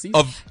Barca this season?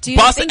 of Do you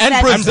Barca think and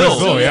that, Brazil.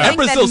 Brazil, yeah. Do you And think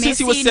Brazil that since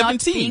he was Messi not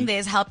 17. being there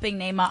is helping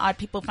Neymar out?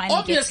 People finally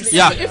get to Obviously, see.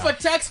 Yeah. if a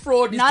tax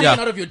fraud is Now taken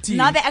they- out of your team,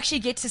 Now they actually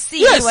get to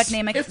see Yes. what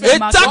Neymar, If A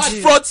Neymar tax can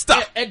do.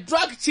 fraudster, a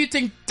drug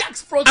cheating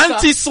tax fraudster,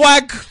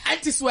 anti-swag.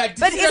 anti-swag.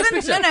 But Did you see that isn't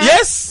picture? no, no.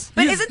 Yes.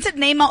 But isn't it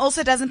Neymar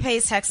also doesn't pay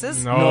his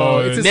taxes? No,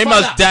 it's his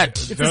Neymar's father. dad.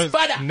 It's his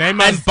father.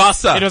 Neymar's And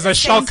Barca. It was a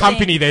shell Same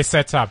company thing. they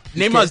set up.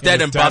 Neymar's dad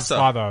His and dad's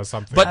Barca. father or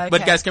something. But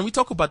Okay. guys, can we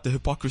talk about the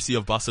hypocrisy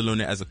of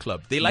Barcelona as a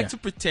club? They like Yeah. to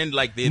pretend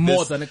like they're More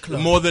this- than a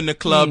club. More than a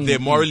club. They're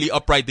morally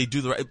upright. They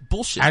do the right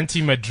bullshit.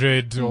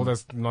 Anti-Madrid, all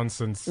this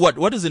nonsense.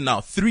 What is it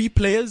now? 3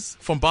 players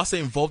from Barca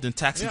involved in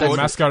tax fraud.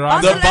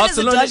 Mascherano. The Barcelona's a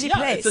Barcelona, dodgy yeah,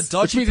 place. it's a Which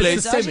dodgy means place.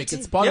 it's systemic.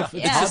 It's part of Yeah.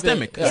 it's It's part of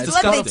systemic. the- yeah, It's It's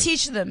what they disgusting.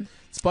 teach them.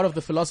 It's part of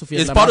the philosophy.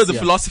 It's in part of the La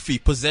Masia. philosophy: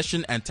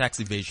 possession and tax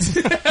evasion,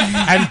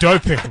 And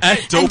doping. and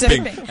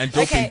doping, doping. and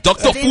doping. Okay,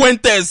 Dr. then-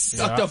 Fuentes,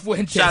 Dr.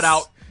 Fuentes. shout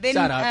out. Then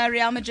Shout out.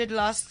 Real Madrid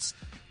lost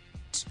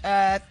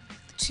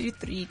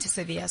 2-3 to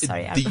Sevilla.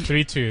 Sorry, The-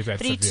 3-2.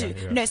 That's 3-2.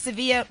 Sevilla, yeah. No,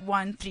 Sevilla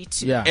won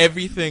 3-2. Yeah.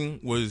 Everything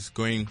was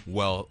going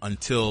well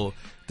until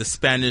the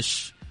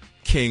Spanish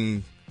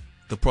king,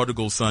 the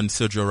prodigal son,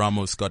 Sergio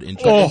Ramos, got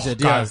injured. Oh,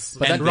 Injured, yeah. guys.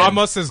 But And that-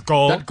 Ramos's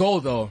goal. That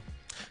goal though.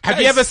 Have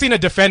you ever seen a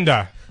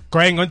defender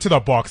going into the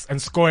box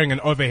and scoring an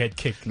overhead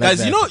kick.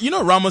 Guys, you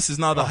know Ramos is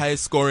now the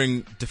highest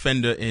scoring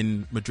defender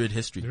in Madrid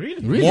history.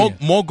 Really?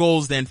 More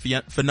goals than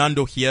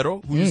Fernando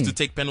Hierro, who used to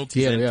take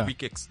penalties and free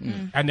kicks.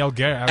 And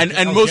Elguera.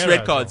 And most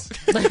red cards.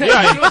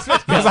 Yeah, he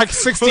has like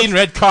 16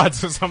 red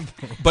cards or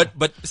something. But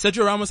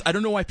Sergio Ramos, I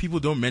don't know why people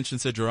don't mention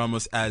Sergio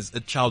Ramos as a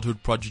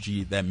childhood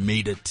prodigy that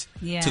made it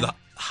to the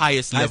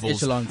highest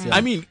levels. Echelons,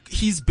 I mean,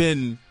 he's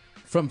been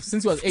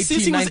since he was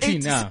 18,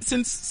 19,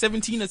 since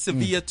 17 at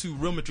Sevilla to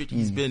Real Madrid,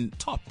 he's been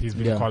top. He's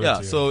been quality.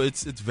 Yeah, so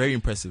it's very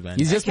impressive, man.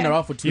 He's just been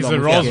around for too long.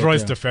 He's a Rolls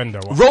Royce defender.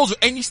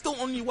 And he's still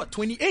only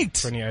 28.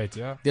 28,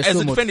 yeah. As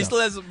a defender, he still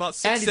has about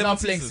 6, and he's now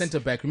playing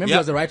centre back. Remember, he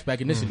was a right back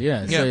initially.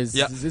 So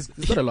he's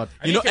got a lot.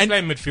 And he can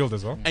play midfield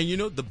as well. And you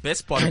know the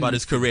best part about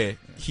his career,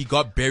 he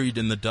got buried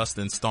in the dust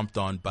and stomped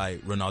on by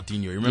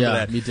Ronaldinho. Remember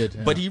that? He did.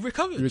 Yeah. But he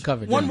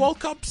recovered. Won World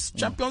Cups,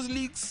 Champions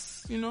Leagues.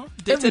 You know,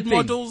 dated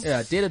models.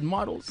 Yeah, dated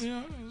models.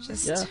 Yeah.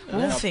 Just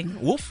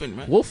wolfing,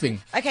 man. Wolfing.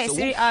 Okay,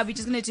 Serie A, we're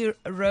just going to do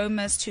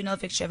Roma's 2-0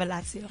 victory over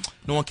Lazio.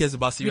 No one cares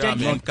about Serie A,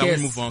 man. Can we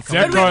move on?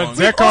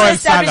 Zeko and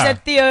Salah.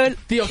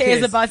 Theo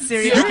cares about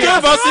Serie A. You care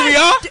about Serie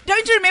A?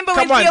 Don't you remember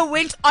when Theo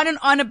went on and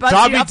on about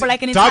Serie A for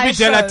like an entire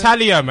show? Derby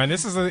dell'Italia, man.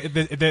 This is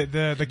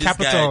the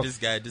capital. This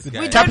guy.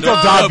 Capital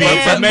derby.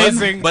 It's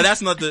amazing. But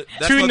that's not the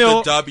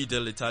Derby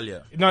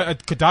dell'Italia. No,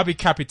 Derby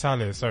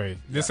Capitale. Sorry.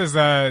 This is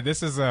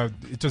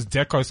it was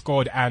Deco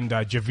scored and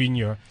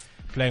Gervinho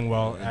playing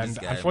well, and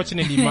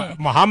unfortunately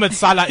Mohamed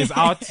Salah is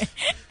out.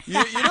 You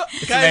know,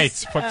 it's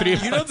guys, late for 3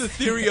 months. You know the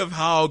theory of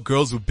how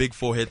girls with big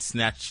foreheads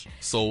snatch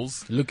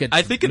souls?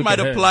 I think it might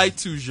her. apply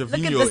to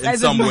Gervinho in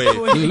some way.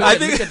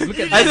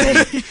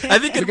 I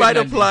think it might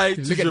apply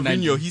to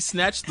Gervinho. He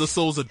snatched the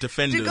souls of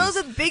defenders. Do girls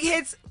with big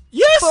heads,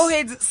 yes,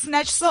 foreheads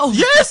snatch souls?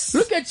 Yes.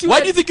 Look at you. Why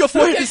do you think your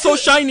forehead is so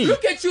shiny?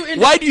 Look at you.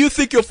 Why do you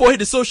think your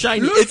forehead is so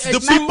shiny? It's the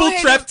people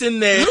trapped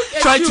in there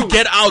trying to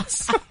get out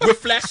with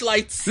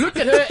flashlights. Look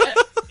at her.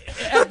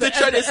 At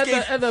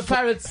the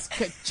Pirates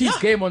cheese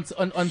game on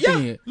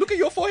thingy. Look at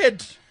your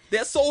forehead.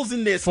 There are souls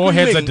in there.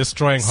 Foreheads are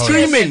destroying homes.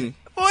 Screaming.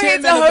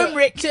 Foreheads are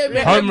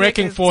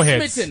home-wrecking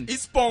foreheads.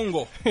 It's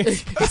pongo.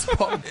 Is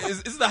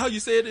that how you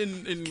say it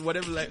in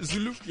whatever, like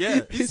Zulu?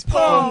 Yeah. It's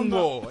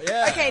pongo.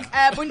 Yeah. Okay,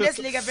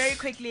 Bundesliga, very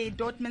quickly.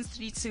 Dortmund's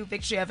 3-2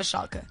 victory over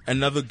Schalke.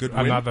 Another good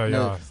win.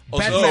 Yeah.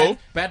 Also,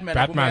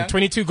 Batman.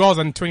 22 goals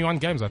in 21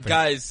 games, I think.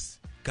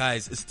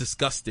 Guys, it's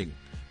disgusting.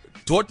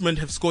 Dortmund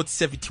have scored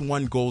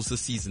 71 goals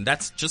this season.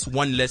 That's just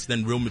one less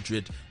than Real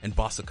Madrid and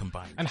Barca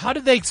combined. And how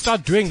did they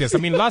start doing this? I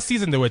mean, last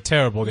season they were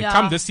terrible. They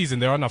come this season,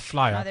 they're on a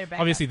flyer.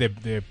 Obviously,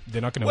 they're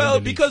not going to win the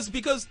league.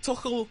 because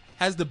Tuchel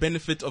has the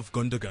benefit of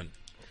Gundogan.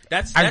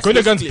 That's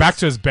Gundogan's back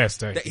to his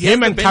best.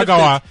 Him and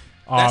Kagawa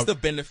that's the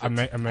benefit.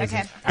 Amazing.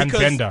 Okay. And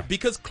Bender.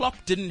 Because Klopp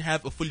didn't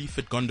have a fully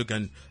fit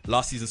Gundogan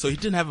last season, so he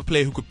didn't have a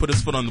player who could put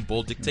his foot on the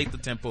ball, dictate the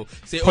tempo,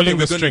 say, pulling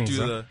we're the going to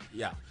strings. do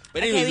yeah.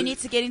 But Okay, we need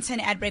to get into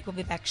an ad break. We'll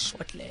be back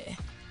shortly.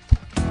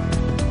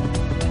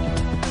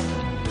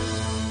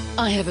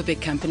 I have a big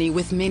company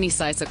with many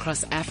sites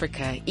across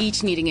Africa,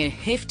 each needing a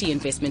hefty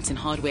investment in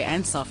hardware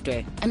and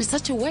software. And it's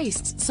such a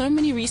waste. So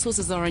many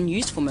resources are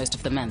unused for most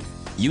of the month.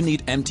 You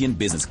need MTN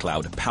Business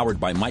Cloud powered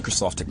by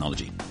Microsoft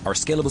technology. Our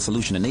scalable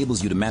solution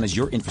enables you to manage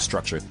your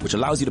infrastructure, which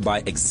allows you to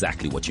buy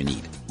exactly what you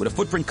need. With a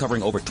footprint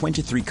covering over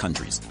 23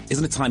 countries,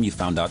 isn't it time you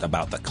found out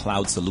about the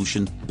cloud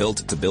solution built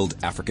to build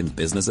African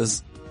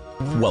businesses?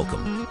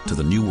 Welcome to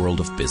the new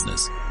world of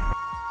business.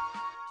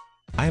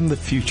 I am the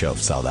future of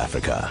South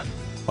Africa.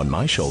 On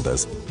my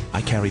shoulders,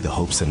 I carry the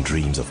hopes and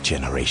dreams of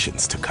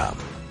generations to come.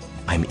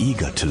 I'm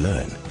eager to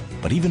learn,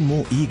 but even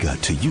more eager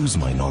to use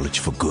my knowledge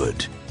for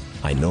good.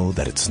 I know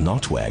that it's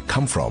not where I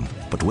come from,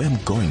 but where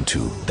I'm going to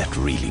that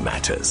really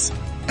matters.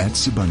 At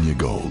Sibanye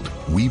Gold,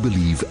 we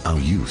believe our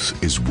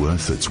youth is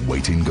worth its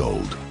weight in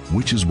gold,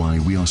 which is why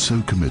we are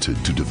so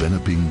committed to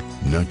developing,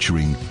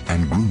 nurturing,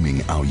 and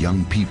grooming our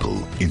young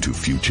people into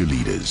future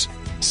leaders.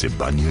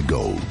 Sibanye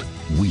Gold,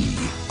 we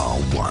are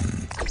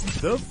one.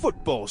 The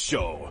Football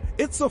Show.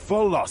 It's a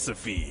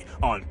philosophy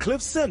on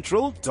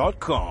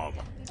CliffCentral.com.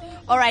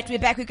 All right, we're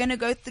back. We're going to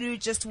go through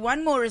just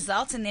one more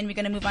result, and then we're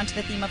going to move on to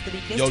the theme of the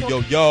week.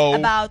 Let's talk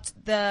about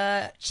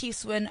the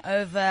Chiefs win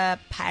over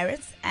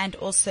Pirates, and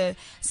also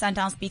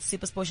Sundowns beat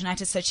SuperSport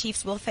United. So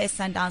Chiefs will face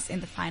Sundowns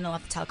in the final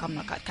of the Telkom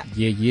Knockout Cup.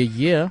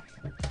 Yeah.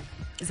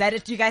 Is that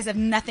it? You guys have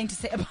nothing to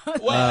say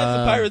about Well,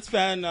 as a Pirates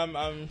fan,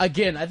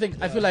 again, I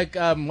feel like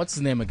what's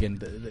his name again?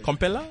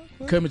 Compella?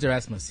 Kermit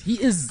Erasmus.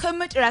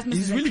 Kermit Erasmus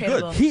is really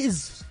incredible. good. He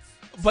is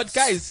But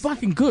guys,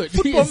 fucking good.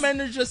 Football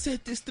Manager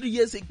said this 3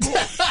 years ago.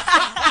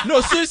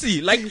 No,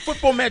 seriously, like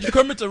Football Manager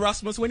Kermit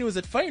Erasmus when he was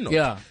at final.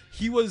 Yeah.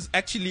 he was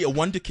actually a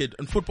wonder kid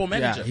and Football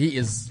Manager. Yeah, he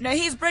is. No,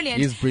 he's brilliant.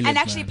 He's brilliant, and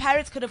actually, man.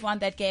 Pirates could have won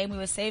that game. We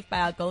were saved by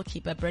our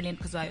goalkeeper. Brilliant,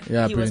 because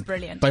he was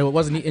brilliant. But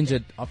wasn't he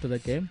injured after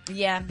that game?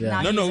 Yeah.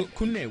 No,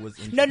 Kune was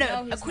injured.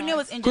 No, Acuna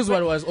was injured.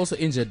 Kuzwa was also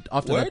injured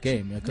after that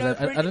game. Yeah,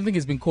 I don't think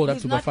he's been called up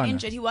to Bafana. He's not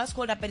injured. He was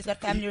called up, but he's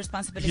got family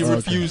responsibilities. He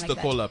refused the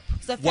call up.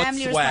 So What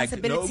family swag?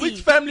 responsibility. No,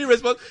 which family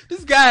responsibility?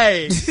 This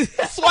guy.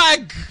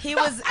 Swag. He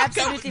was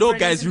absolutely No, brilliant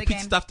guys, in the repeat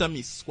game. after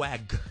me.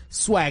 Swag.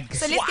 Swag.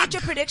 So let's get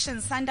your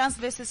predictions. Sundowns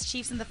versus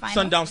Chiefs in the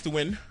final. Sundowns to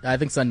win. I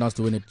think Sundowns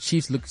to win it.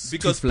 Chiefs looks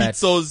Because too flat.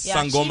 Pizzo's Yeah,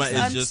 Sangoma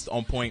Chiefs is just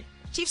on point.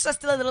 Chiefs are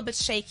still a little bit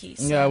shaky.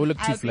 So Yeah, we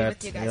look I too agree flat.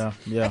 with you guys.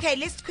 Yeah. Okay,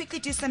 let's quickly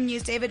do some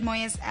news. David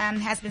Moyes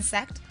has been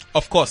sacked.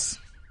 Of course.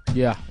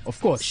 Yeah, of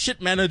course.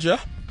 Shit manager.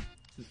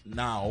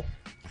 Now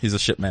he's a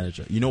shit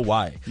manager. You know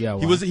why? Yeah,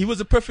 why? He was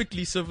a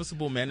perfectly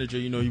serviceable manager.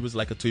 You know, he was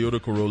like a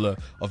Toyota Corolla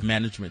of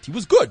management. He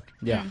was good.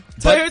 Yeah.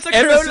 But Toyota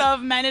ever Corolla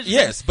of management.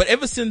 Yes, but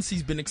ever since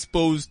he's been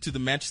exposed to the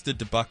Manchester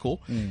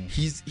debacle,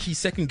 he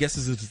second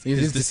guesses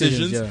his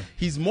decisions. Yeah.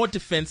 He's more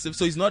defensive,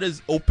 so he's not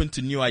as open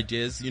to new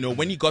ideas. You know,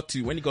 when he got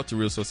to Real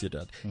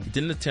Sociedad, he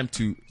didn't attempt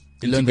to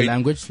Learn the integrate-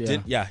 language.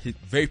 Yeah.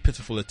 very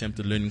pitiful attempt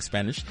at learning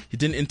Spanish. He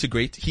didn't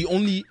integrate. He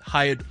only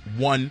hired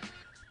one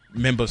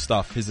member of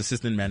staff, his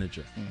assistant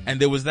manager. And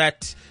there was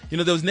that,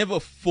 there was never a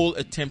full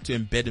attempt to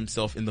embed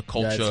himself in the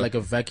culture. Yeah, it's like a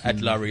vacuum at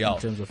La Real.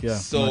 in terms of,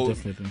 So,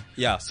 definitely.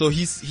 yeah, so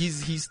he's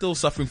still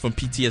suffering from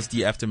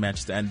PTSD after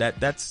Manchester, and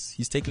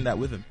he's taking that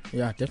with him.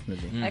 Yeah,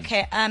 definitely.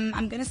 Okay,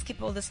 I'm gonna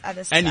skip all this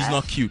other stuff. And he's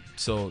not cute,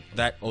 so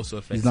that also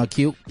affects He's not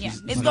cute. Yeah,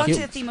 He's let's not go on cute.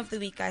 to the theme of the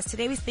week, guys.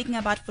 Today we're speaking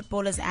about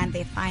footballers and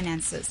their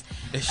finances.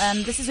 Ish.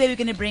 This is where we're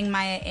going to bring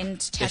Maya in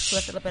to chat to Ish.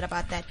 us a little bit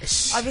about that.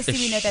 Obviously,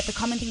 we know that the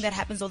common thing that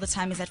happens all the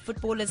time is that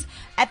footballers,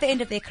 at the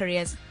end of their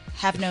careers,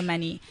 have no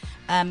money.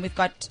 We've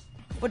got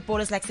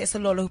footballers like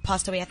Sesololo, who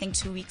passed away, I think,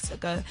 2 weeks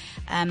ago.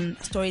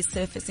 Stories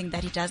surfacing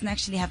that he doesn't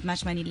actually have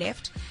much money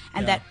left,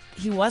 and that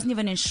he wasn't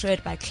even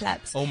insured by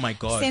clubs. Oh my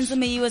God. Senzo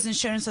Meiwa's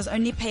insurance was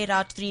only paid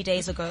out 3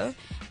 days ago,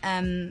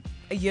 a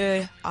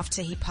year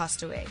after he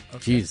passed away.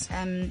 Jeez.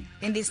 Then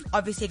there's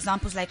obviously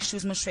examples like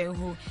Shuz Moshweu,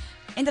 who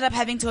ended up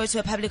having to go to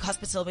a public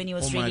hospital when he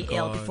was Oh my really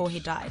ill God. before he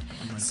died.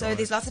 So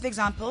there's lots of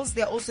examples.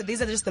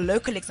 These are just the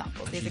local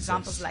examples. There's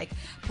examples like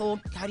Paul,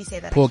 how do you say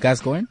that? Paul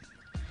Gascoigne.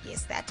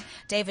 Yes, that.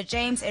 David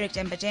James, Eric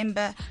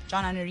Jemba,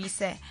 John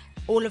Anorise,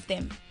 all of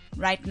them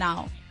right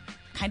now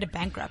kind of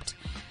bankrupt.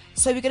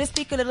 So we're going to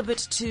speak a little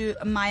bit to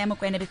Maya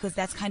Mokwena because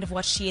that's kind of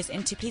what she is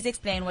into. Please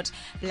explain what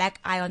Black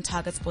Eye on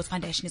Target Sports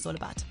Foundation is all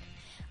about.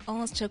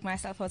 Almost choked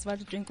myself. I was about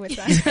to drink water.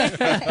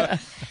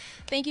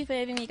 Thank you for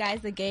having me,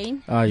 guys,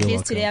 again. You're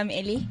welcome. Today I'm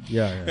Ellie.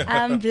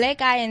 Yeah.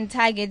 Black Eye and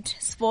Target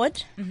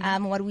Sport.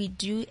 What we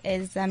do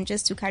is,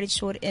 just to cut it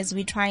short, is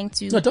we're trying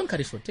to... No, don't cut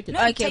it short. Take it.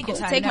 Okay, take cool.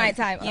 your time. Take No. my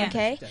time, Yeah.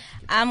 okay?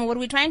 What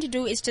we're trying to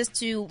do is just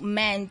to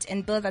mend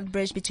and build that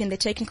bridge between the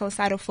technical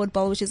side of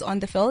football, which is on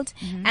the field,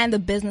 and the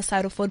business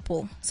side of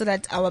football, so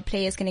that our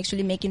players can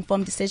actually make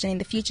informed decisions in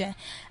the future.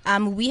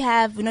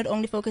 We're not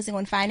only focusing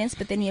on finance,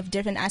 but then we have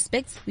different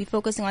aspects. We're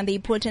focusing on the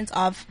importance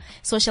of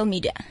social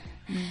media,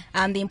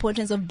 the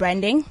importance of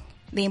branding,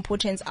 the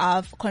importance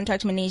of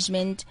contract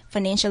management,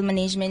 financial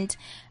management,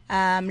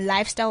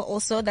 lifestyle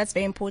also, that's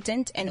very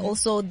important. And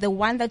also the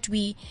one that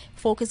we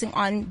focusing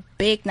on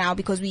big now,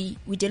 because we're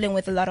dealing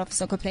with a lot of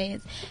soccer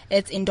players,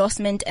 it's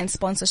endorsement and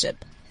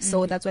sponsorship.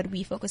 So that's what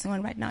we're focusing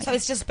on right now. So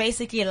it's just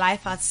basically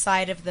life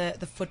outside of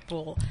the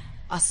football,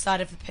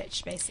 outside of the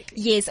pitch, basically.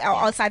 Yes,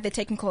 outside the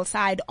technical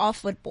side of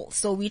football.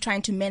 So we're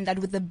trying to mend that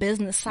with the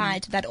business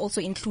side that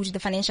also includes the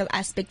financial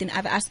aspect and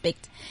other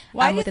aspect.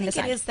 Why do you within think the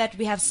it side. is that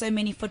we have so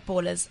many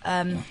footballers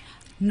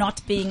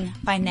not being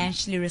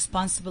financially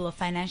responsible or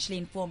financially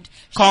informed?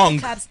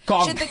 Kong.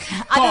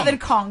 Other than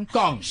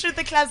Kong, should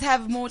the clubs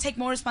take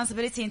more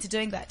responsibility into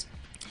doing that?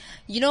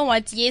 You know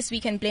what? Yes, we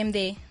can blame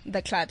the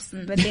clubs,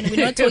 but then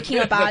we're not talking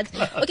about.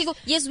 Okay, cool.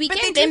 Yes, we But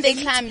can they blame need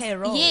the to clubs. play a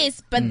role.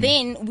 Yes, but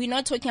then we're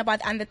not talking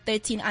about under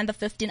 13, under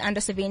 15, under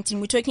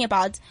 17. We're talking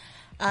about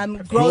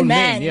grown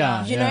men. men,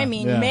 You know what I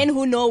mean? yeah. Men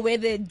who know where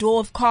the door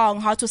of Kong,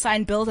 how to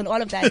sign bills, and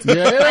all of that.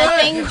 Yeah.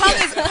 I think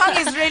Kong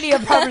is really a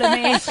problem,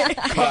 eh?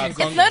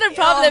 it's not a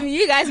problem.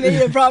 You guys made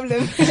it a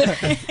problem.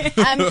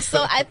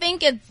 So I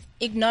think it's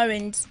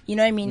ignorant, you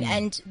know what I mean?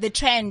 And the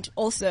trend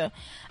also.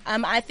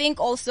 I think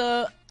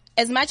also,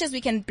 as much as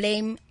we can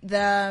blame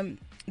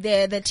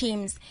the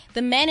teams,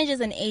 the managers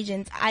and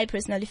agents, I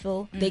personally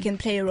feel they can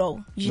play a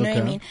role. You know what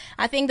I Okay. mean?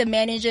 I think the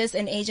managers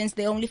and agents,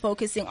 they're only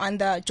focusing on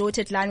the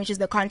dotted line, which is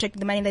the contract,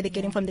 the money that they're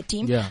getting from the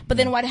team. Yeah. But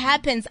then what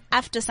happens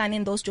after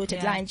signing those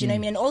dotted Yeah. lines? You know what I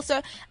mean? And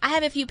also, I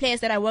have a few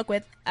players that I work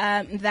with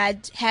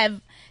that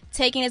have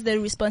taking as the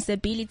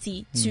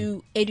responsibility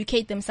to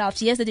educate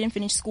themselves. Yes, they didn't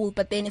finish school,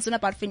 but then it's not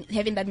about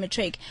having that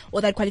matric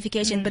or that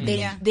qualification. But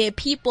then there are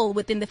people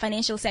within the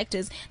financial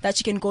sectors that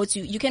you can go to.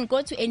 You can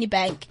go to any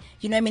bank,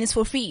 you know what I mean? It's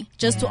for free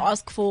just to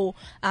ask for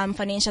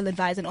financial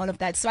advice and all of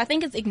that. So I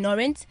think it's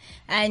ignorant,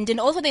 and then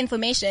also the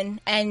information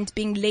and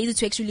being lazy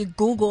to actually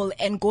Google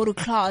and go to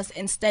class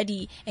and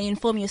study and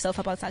inform yourself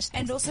about such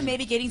things. And also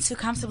maybe getting too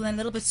comfortable and a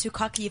little bit too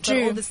cocky. You've got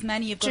all this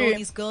money, you've got all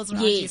these girls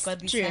around you, you've got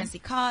these fancy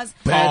cars.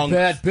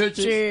 Bad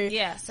bitches.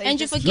 Yeah. So and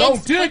you forget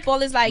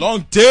football is like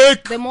long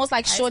dick. the most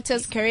like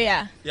shortest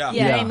career. Yeah.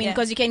 You know what I mean?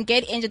 Because you can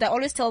get injured. I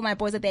always tell my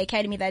boys at the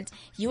academy that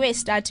you a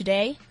star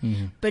today,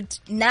 but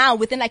now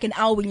within like an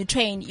hour when you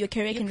train, your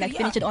career can like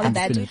finish and all of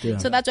that.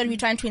 So that's what we're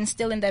trying to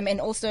instill in them, and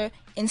also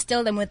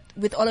instill them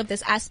with all of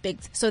this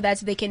aspect so that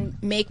they can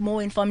make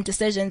more informed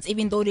decisions,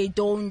 even though they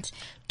don't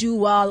do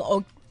well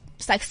or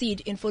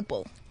succeed in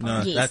football.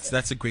 No,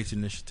 that's a great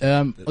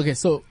initiative. Okay,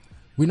 so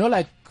we know,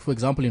 like, for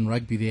example, in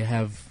rugby, they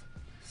have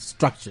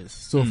structures.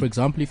 So, for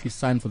example, if you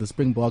sign for the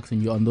Springboks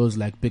and you're on those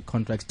like big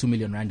contracts, 2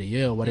 million rand a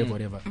year or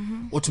whatever,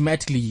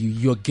 automatically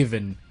you're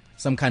given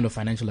some kind of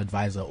financial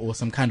advisor or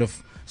some kind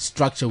of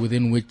structure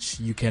within which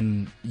you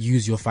can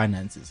use your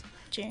finances.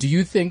 True. Do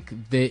you think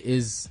there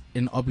is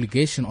an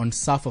obligation on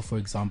SAFA, for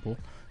example,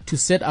 to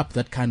set up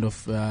that kind of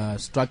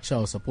structure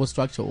or support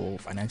structure or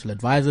financial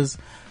advisors,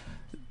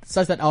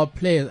 such that our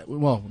players,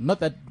 well, not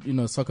that, you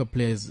know, soccer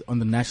players on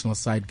the national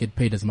side get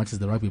paid as much as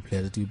the rugby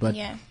players do, but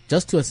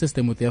just to assist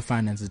them with their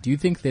finances? Do you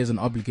think there's an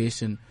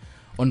obligation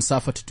on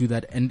SAFA to do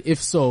that? And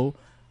if so,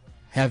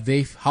 how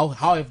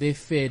have they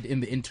fared in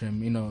the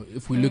interim, you know,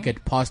 if we look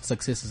at past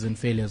successes and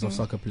failures of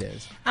soccer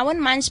players? I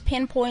wouldn't mind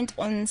pinpoint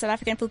on South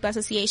African Football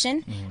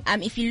Association.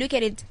 If you look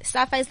at it,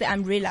 SAFA is the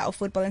umbrella of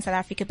football in South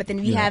Africa, but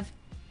then we have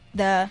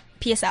the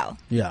PSL,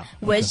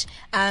 which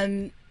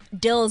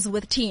deals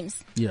with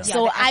teams.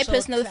 So I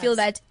personally feel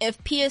that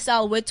if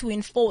PSL were to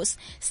enforce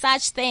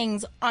such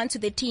things onto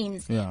the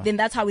teams, then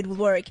that's how it would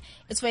work.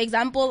 It's, for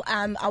example,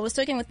 I was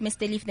talking with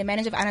Mr. Leaf, the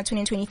manager of Under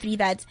 2023,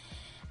 that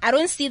I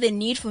don't see the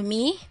need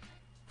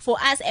for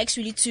us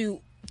actually to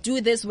do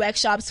these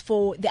workshops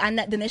for the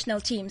national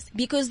teams,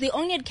 because they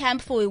only at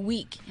camp for a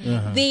week.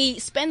 They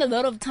spend a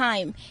lot of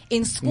time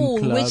in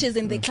school, which is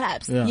in the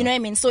clubs. You know what I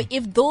mean? So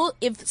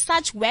if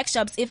such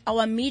workshops, if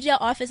our media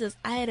officers,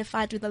 I had a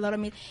fight with a lot of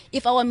media,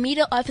 if our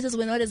media officers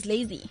were not as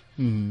lazy,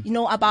 you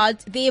know,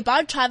 about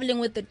traveling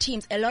with the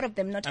teams, a lot of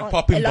them, not and all,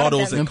 popping a lot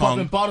bottles of them. and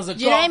popping bottles at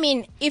Do you know what I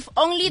mean? If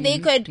only they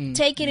could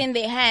take it in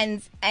their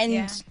hands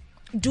and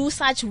do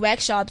such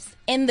workshops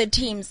in the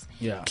teams.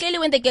 Clearly,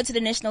 when they get to the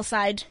national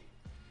side,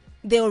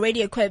 they're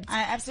already equipped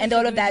and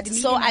all of that.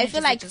 So I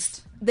feel like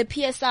the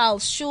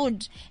PSL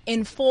should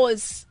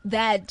enforce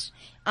that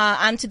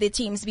onto the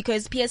teams,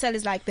 because PSL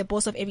is like the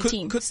boss of every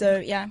team. So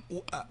yeah,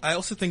 I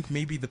also think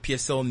maybe the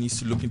PSL needs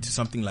to look into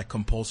something like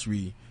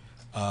compulsory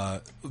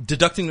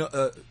deducting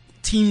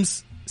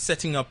teams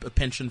setting up a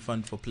pension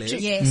fund for players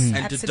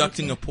and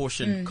deducting a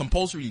portion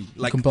compulsorily,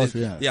 like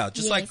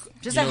just like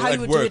how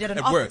you would do it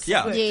at work,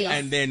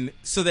 and then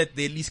so that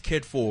they're at least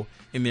cared for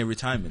in their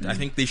retirement. I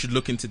think they should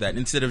look into that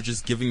instead of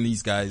just giving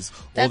these guys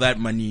all that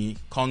money.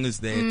 Kong is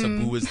there,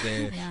 Taboo is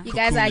there. You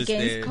guys are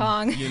against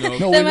Kong. You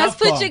know, they must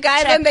put you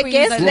guys on the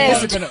guest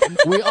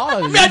list. We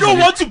are. I don't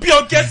want to be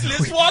on guest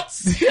list.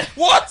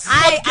 What?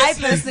 I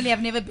personally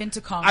have never been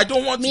to Kong. I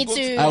don't want Me to.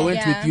 too. I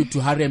went with you to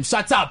Harem.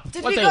 Shut up.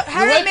 Did we go?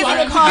 Harem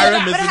isn't Kong.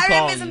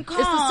 Harem isn't Kong.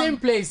 It's the same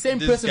place, same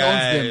This person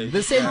guy. owns them.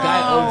 The same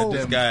guy owns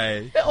This them.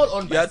 guy. They're all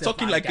owned by You're the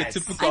talking same like guys. a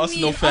typical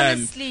Arsenal fan.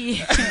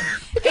 Honestly.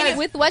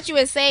 With what you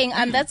were saying,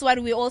 that's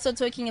what we're also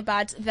talking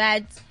about,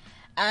 that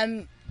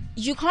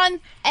you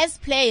can't, as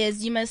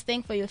players, you must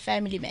think for your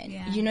family, man.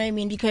 You know what I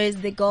mean? Because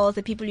the girls,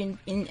 the people you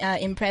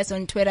impress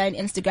on Twitter and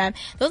Instagram,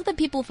 those are the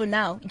people for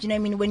now. Do you know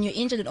what I mean? When you're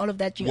injured and all of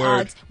that, you're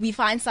out. We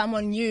find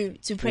someone new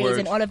to praise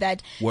and all of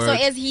that. So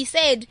as he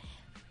said,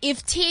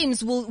 if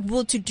teams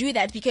will to do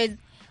that, because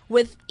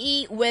with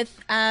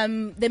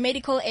the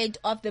medical aid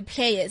of the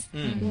players,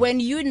 when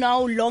you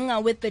no longer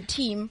with the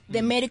team,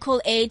 the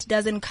medical aid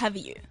doesn't cover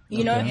you.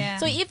 You know?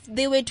 So if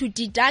they were to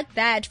deduct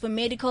that for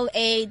medical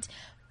aid,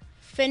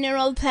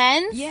 funeral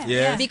plans,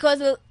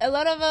 because a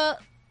lot of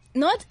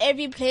not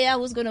every player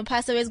who's going to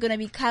pass away is going to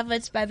be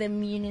covered by the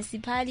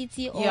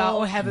municipality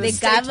or have the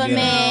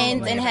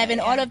government and having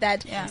all of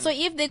that. So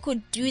if they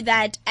could do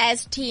that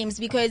as teams,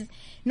 because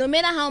no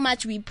matter how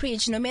much we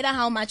preach, no matter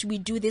how much we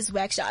do these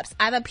workshops,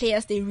 other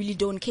players, they really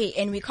don't care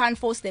and we can't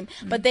force them.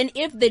 But then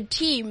if the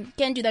team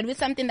can do that with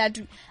something that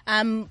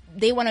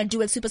they want to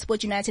do at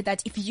Supersport United,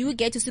 that if you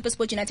get to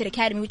Supersport United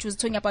Academy, which was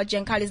talking about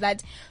Giancarlo, is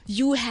that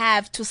you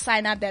have to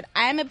sign up that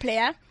I'm a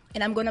player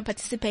and I'm going to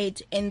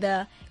participate in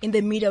the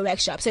media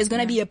workshop. So it's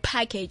going to be a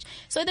package.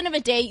 So at the end of the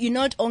day, you're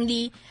not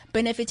only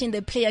benefiting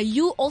the player,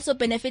 you also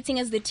benefiting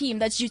as the team,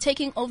 that you're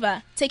taking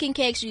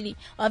care actually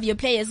of your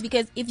players.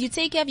 Because if you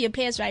take care of your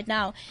players right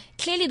now,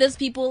 clearly those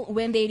people,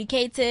 when they're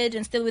educated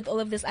and still with all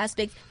of this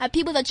aspect, are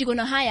people that you're going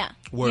to hire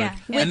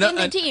within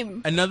the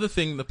team. Another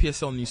thing the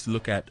PSL needs to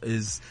look at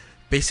is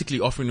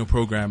basically offering a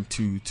program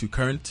to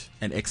current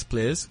and ex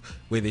players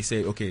where they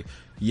say, okay,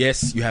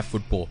 yes, you have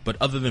football, but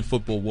other than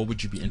football, what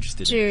would you be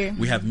interested in?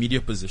 We have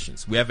media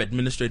positions, we have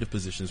administrative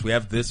positions, we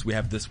have this, we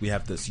have this, we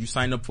have this. You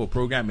sign up for a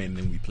program and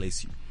then we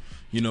place you.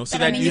 You know, so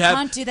but that you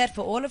can't do that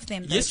for all of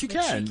them. Yes, you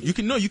can. You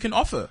can. No, you can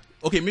offer.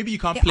 Okay, maybe you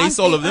can't place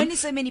all of them. Only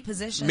so many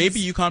positions. Maybe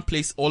you can't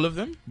place all of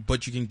them,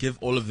 but you can give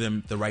all of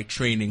them the right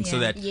training so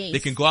that they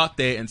can go out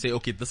there and say,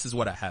 okay, this is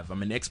what I have.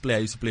 I'm an ex-player. I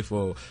used to play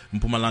for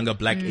Mpumalanga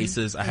Black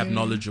Aces. I have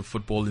knowledge of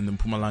football in the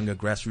Mpumalanga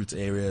grassroots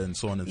area and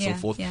so on and so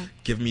forth. Yeah.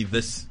 Give me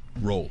this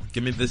role.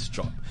 Give me this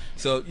job.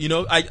 So, you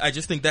know, I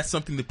just think that's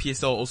something the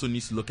PSL also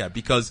needs to look at,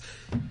 because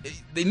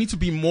they need to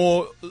be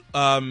more,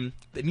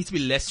 they need to be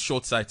less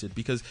short-sighted,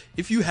 because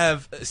if you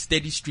have a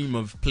steady stream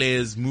of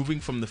players moving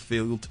from the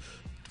field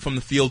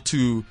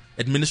to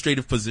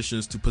administrative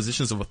positions, to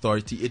positions of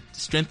authority, it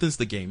strengthens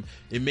the game.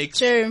 It makes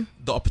the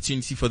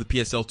opportunity for the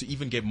PSL to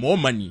even get more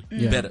money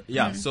better.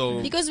 Yeah.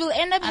 So because we'll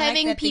end up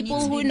having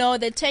people who know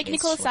the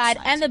technical side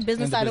and the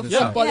business side of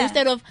football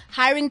instead of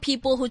hiring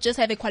people who just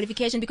have a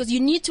qualification, because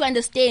you need to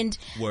understand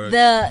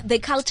the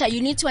culture.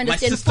 You need to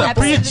understand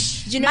football.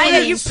 You know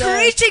Maya, you're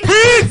preaching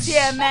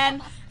here,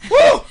 man.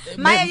 Woo!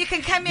 Maya, you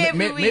can come here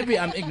every week. Maybe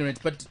I'm ignorant,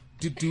 but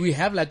do we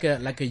have like a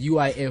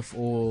UIF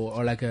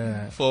or like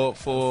a for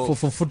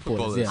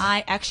footballers? Yeah.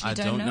 I actually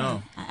don't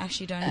know. I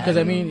actually don't know. Because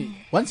I mean,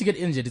 once you get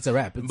injured, it's a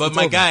wrap. But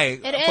my guy,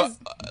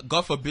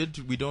 God forbid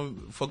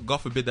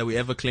that we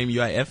ever claim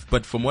UIF.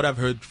 But from what I've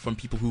heard from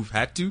people who've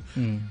had to,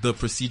 the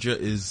procedure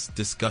is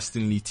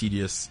disgustingly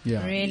tedious.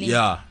 Yeah, really.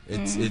 Yeah,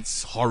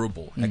 it's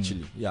horrible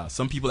actually. Yeah,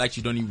 some people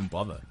actually don't even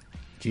bother.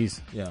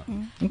 Jeez. Yeah.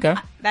 Okay.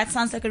 That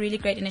sounds like a really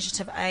great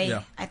initiative.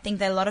 I think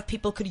that a lot of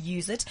people could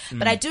use it.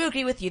 But I do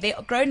agree with you. They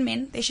are grown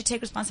men. They should take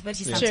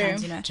responsibility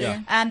sometimes, you know.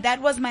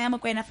 That was Maya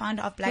Mokwena,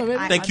 founder of Black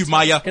Eye. Thank you,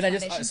 Maya. Can I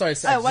just, sorry.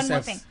 One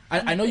more thing.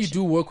 I know you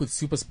do work with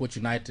Super Sport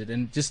United,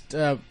 and just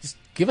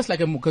give us like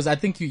because I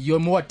think you're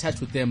more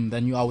attached with them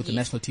than you are with the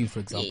national team, for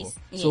example.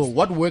 Yes. So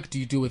what work do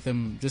you do with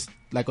them, just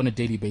like on a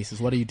daily basis?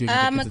 What are you doing?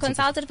 I'm a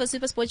consultant for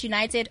Super Sport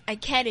United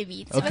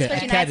Academy. Super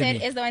Sport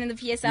United is the one in the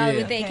PSL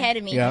with the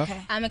Academy. Yeah. Okay.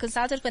 I'm a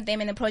consultant for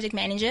them and a project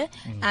manager.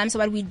 So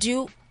what we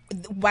do,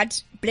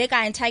 what Black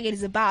Eye and Target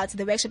is about,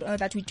 the workshop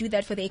that we do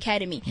that for the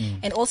academy.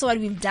 And also what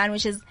we've done,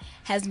 which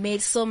has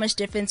made so much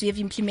difference, we have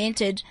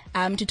implemented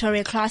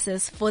tutorial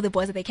classes for the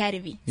boys at the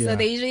academy. So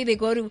they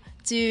go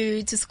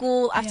to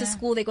school, after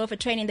school they go for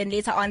training, then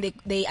later on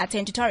they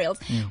attend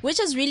tutorials, which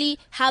has really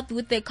helped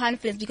with their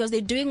confidence, because they're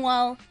doing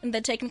well in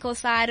the technical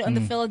side on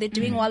the field, they're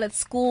doing well at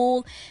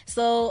school.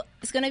 So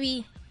it's going to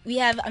be, we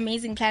have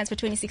amazing plans for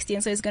 2016,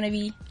 so it's going to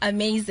be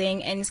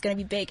amazing and it's going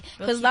to be big.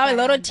 Because now a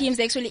lot of teams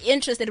are actually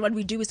interested in what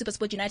we do with Super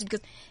Sport United,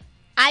 because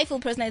I feel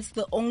personally it's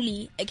the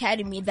only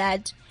academy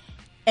that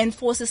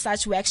enforces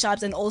such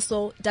workshops and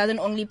also doesn't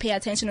only pay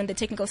attention on the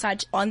technical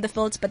side on the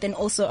field, but then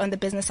also on the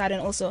business side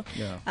and also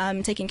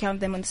taking care of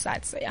them on the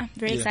side. So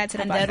very excited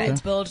about that. And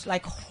that will build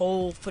like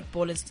whole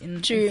footballers in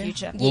the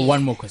future. Well,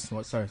 one more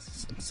question. Sorry.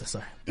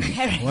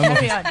 Carry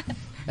on.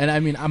 And I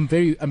mean, I'm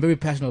very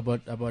passionate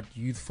about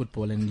youth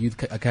football and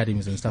youth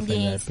academies and stuff like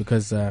that,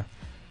 because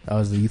I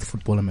was a youth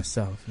footballer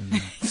myself.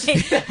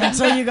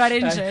 Until you got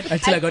injured.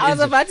 Until I got injured. I was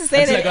about to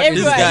say that everyone.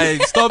 This guy,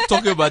 stop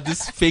talking about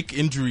this fake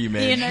injury,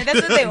 man. You know,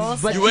 that's what they all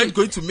say. You weren't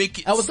going to make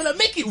it. I was going to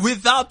make it.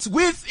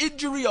 With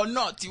injury or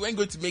not, you weren't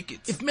going to make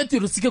it. If Matthew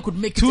Rusika could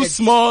make it. Too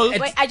small.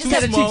 Wait, I just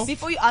have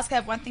before you ask, I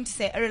have one thing to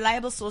say. A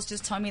reliable source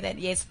just told me that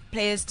yes,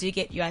 players do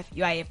get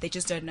UIF, they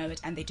just don't know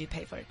it and they do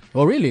pay for it.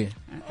 Oh, really?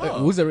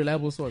 Who's a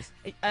reliable source?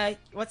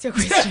 What's your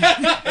question? So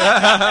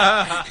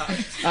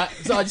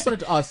I just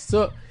wanted to ask,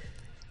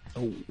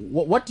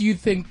 what do you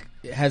think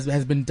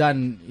has been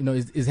done? You know,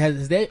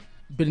 has there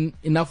been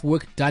enough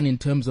work done in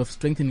terms of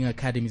strengthening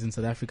academies in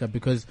South Africa?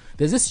 Because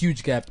there's this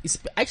huge gap. It's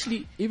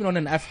actually even on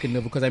an African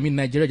level. Because I mean,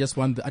 Nigeria just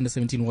won the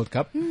Under-17 World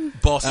Cup.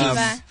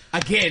 Bosses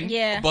again.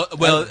 Yeah. But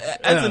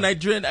as a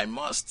Nigerian, I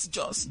must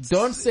just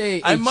don't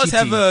say. I must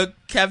have a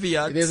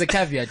caveat. There's a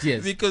caveat,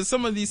 yes. Because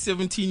some of these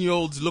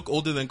 17-year-olds look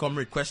older than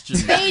Comrade Question.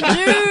 They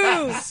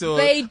do. So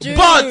they do.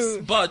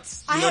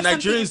 But you know,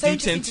 Nigerians do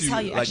tend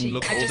to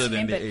look older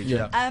than their age.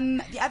 Yeah.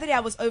 The other day I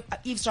was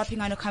eavesdropping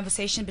on a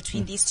conversation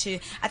between these two.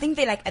 I think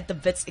they're like at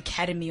the Wits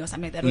Academy or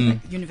something like that, or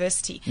like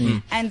university.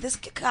 And this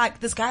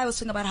guy was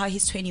talking about how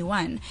he's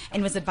 21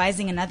 and was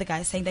advising another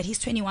guy saying that he's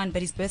 21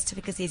 but his birth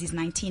certificate says he's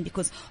 19,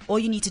 because all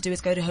you need to do is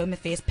go to Home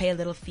Affairs, pay a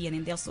little fee, and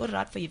then they'll sort it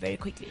out for you very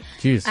quickly.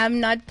 Jeez. I'm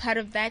not part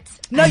of that.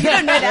 No, you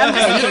don't know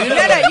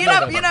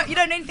that. You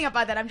don't know anything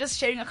about that. I'm just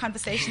sharing a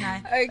conversation I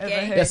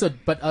overheard. Yeah,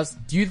 but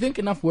do you think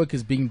enough work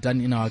is being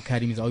done in our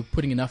academies? Are we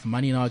putting enough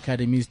money in our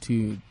academies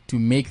to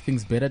make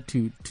things better,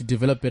 to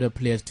develop better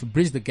players, to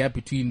bridge the gap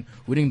between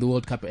winning the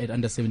World Cup at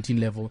under-17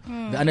 level,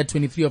 the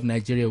under-23 of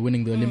Nigeria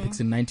winning the Olympics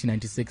in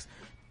 1996,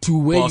 to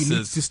where you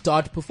need to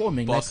start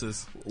performing?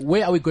 Bosses. Like,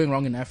 where are we going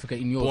wrong in Africa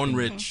in your Born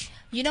opinion? rich.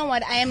 You know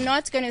what? I am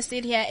not going to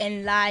sit here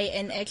and lie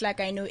and act like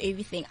I know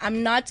everything.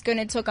 I'm not going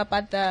to talk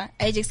about the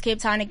Ajax Cape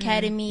Town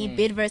Academy,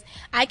 Bidverse.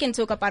 I can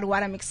talk about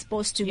what I'm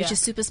exposed to, which is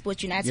Super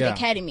Sport United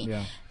Academy.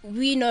 Yeah.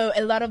 We know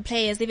a lot of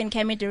players, even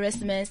Kemi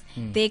Derismus,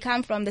 they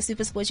come from the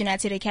Super Sport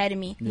United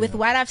Academy. Yeah. With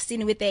what I've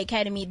seen with the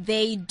academy,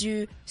 they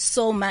do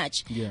so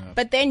much. Yeah.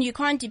 But then you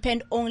can't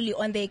depend only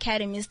on the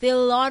academies. There are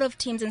a lot of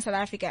teams in South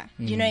Africa.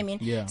 You know what I mean?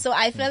 Yeah. So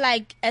I feel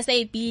like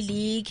SAB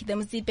League, the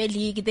Mzipe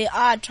League, they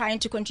are trying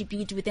to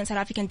contribute within South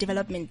African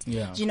development.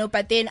 Yeah. You know,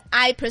 but then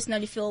I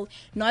personally feel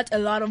not a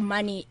lot of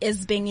money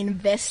is being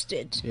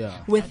invested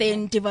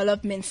within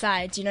development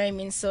side. You know what I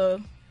mean?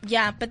 So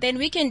yeah, but then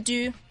we can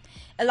do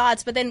a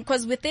lot, but then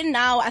because within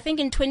now, I think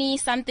in 20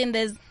 something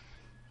there's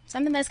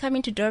something that's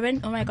coming to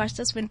Durban. Oh my gosh,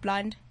 just went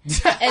blind.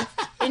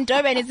 In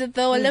Durban, is it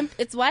the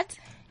it's what?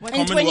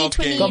 In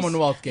 2020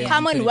 Commonwealth Games.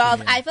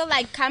 Commonwealth. I feel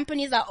like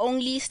companies are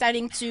only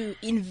starting to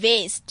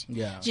invest.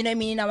 Yeah. Do you know what I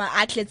mean, in our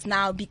athletes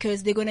now,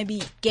 because they're going to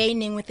be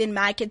gaining within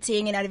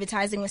marketing and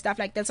advertising and stuff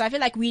like that. So I feel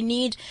like we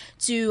need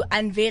to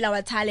unveil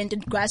our talent at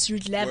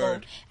grassroots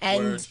level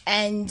and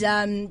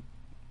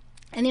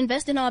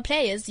invest in our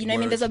players. You know what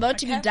I mean? There's a lot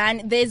to be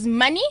done. There's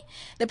money.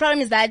 The problem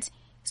is that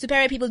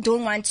superior people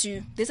don't want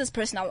to, this is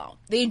personal now,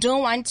 they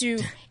don't want to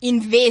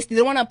invest, they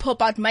don't want to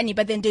pop out money,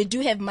 but then they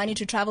do have money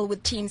to travel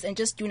with teams and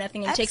just do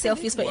nothing and take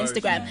selfies for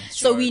Instagram.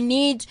 So we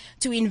need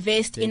to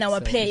invest in our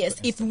players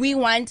if we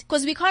want,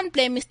 because we can't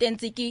blame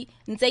Mr.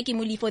 Ntseki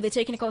Muli for the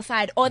technical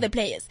side or the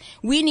players.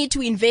 We need to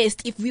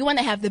invest if we want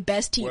to have the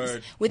best teams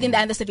within the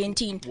under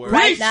 17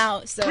 right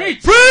now. So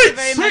Preach,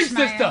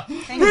 sister.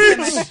 Thank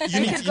you so much.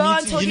 You could go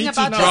on talking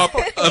about drop a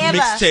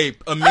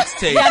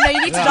mixtape. Yeah, no,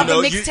 you need to drop a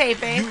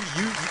mixtape, eh?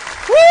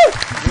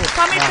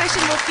 Kwame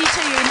Christian will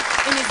feature you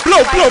in his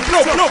blow,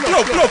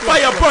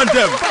 fire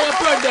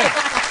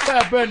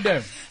burn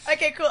them.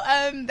 Okay, cool.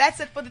 That's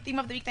it for the theme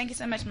of the week. Thank you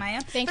so much,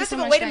 Maya. Thank you so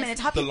much. Wait a minute.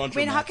 How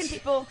can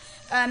people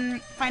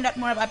find out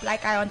more about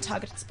Black Eye on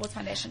Target Sports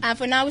Foundation?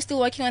 For now, we're still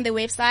working on the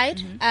website.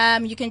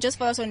 You can just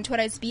follow us on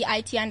Twitter. It's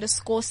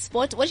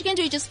BIT_sport. What you can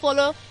do is just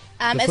follow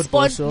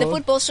the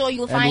football show.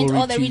 You'll find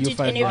all the retweets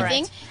and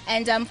everything.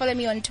 Right. And follow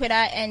me on Twitter.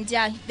 And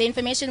the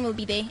information will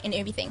be there and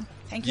everything.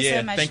 Thank you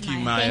so much, thank you,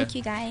 Maya. Thank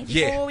you, guys.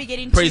 Before we get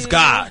into Praise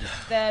God.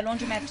 The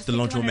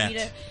laundromat,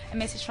 read a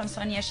message from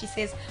Sonia. She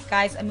says,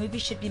 guys, a movie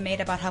should be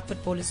made about how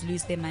footballers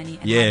lose their money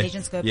and how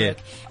legends go broke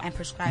and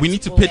prescribe. We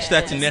need to pitch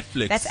that to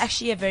Netflix. That's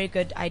actually a very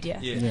good idea.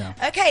 Yeah.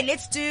 Okay,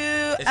 let's do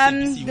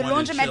the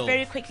laundromat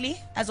very quickly.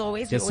 As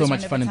always, there's so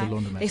much fun in the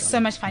laundromat. There's so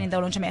much fun in the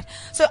laundromat.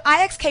 So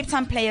Ajax Cape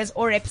Town players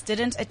or reps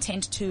didn't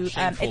attend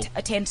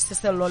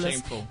Cecile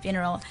Lola's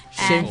funeral.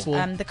 Shameful.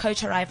 And the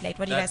coach arrived late.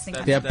 What do you guys think?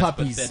 They're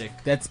puppies. Pathetic.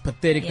 That's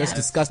pathetic.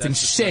 That's disgusting.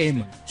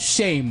 Shame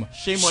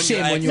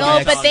on you.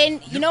 No, but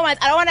then you know what?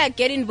 I don't want to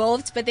get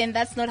involved, but then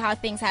that's not how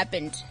things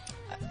happened.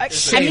 I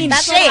mean,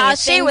 that's not how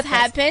things would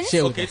happen.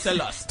 Okay,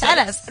 tell us.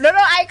 No,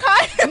 I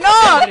can't.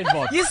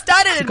 No, you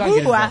started at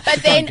Bubwa.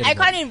 But then I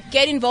can't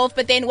get involved.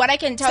 But then what I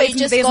can tell you,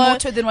 just there's go. more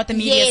to it than what the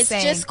media is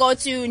saying. Just go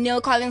to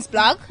Neil Collins'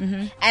 blog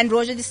and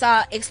Roger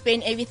Disa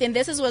explain everything.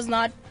 This was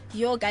not.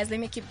 Yo, guys, let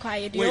me keep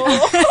quiet. Yo.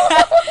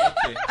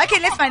 Okay,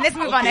 let's fine. Let's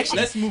move on. Actually,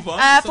 let's move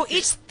on.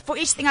 For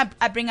each thing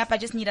I bring up, I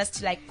just need us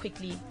to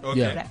quickly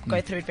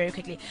go through it very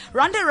quickly.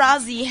 Ronda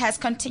Rousey has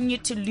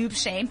continued to lube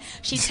shame.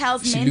 She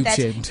tells men that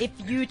if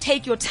you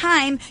take your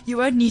time, you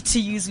won't need to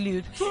use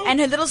lube. And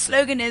her little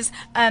slogan is,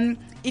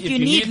 if you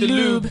need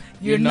lube,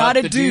 you're not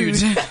a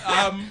dude.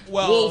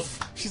 Wolf.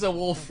 She's a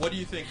wolf. What do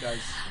you think, guys?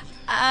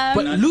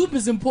 But lube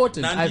is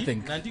important, I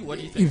think. Nandi, what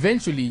do you think?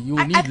 Eventually, you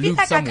will need I feel lube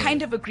like somewhere. I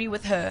kind of agree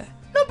with her.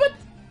 No, but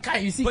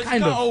you see, but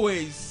kind not of.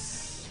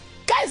 always.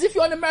 Guys, if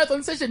you're on a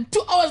marathon session,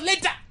 2 hours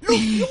later, lube,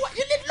 you need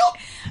lube.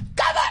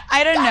 Come on.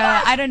 I don't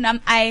know. I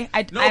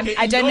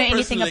don't know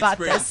anything about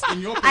this.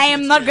 I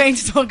am not going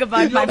to talk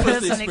about my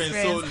personal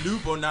experience. So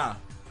lube or nah?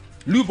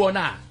 Lube or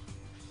nah?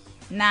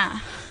 Nah.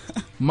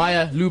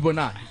 Maya, lube or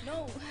nah?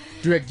 No.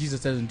 Direct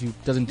Jesus doesn't do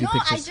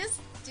pictures. I just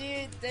do.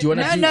 Do you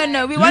wanna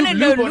no. We want to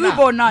know lube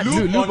or not.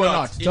 Lube or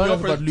not? Tell us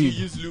about lube. Do you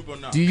use lube or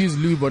not? Do you use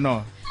lube or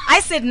not?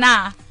 I said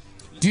nah.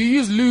 Do you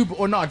use lube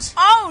or not?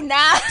 Oh,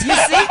 nah. You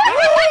see?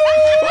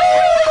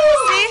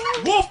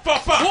 Wolf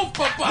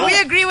papa. We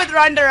agree with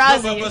Ronda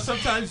Rousey. No, but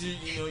sometimes you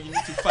need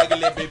to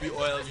fagale baby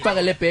oil.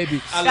 Fagale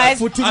baby. Guys,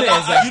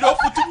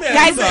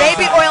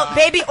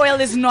 baby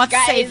oil is not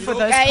safe for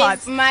those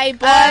parts. My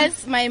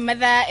boss, my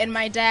mother, and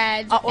my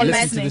dad are all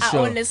listening.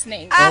 So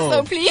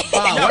please.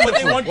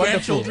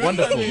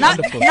 Wonderful. Now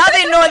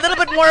they know a little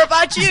bit more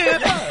about you.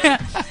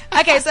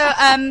 Okay, so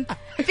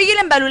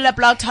Fikile Mbalula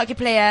blocked hockey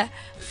player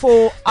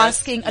for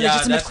asking a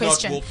legitimate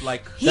question.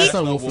 That's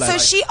not wolf-like. So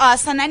she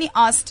asked, Sanani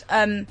asked,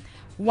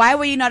 why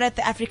were you not at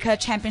the Africa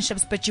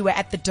Championships but you were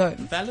at the Dome?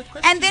 Valid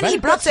question. And then he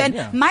Valid blocked her. And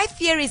question, yeah. my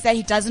theory is that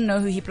he doesn't know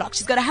who he blocked.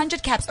 She's got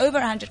 100 caps, over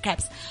 100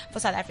 caps for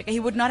South Africa. He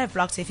would not have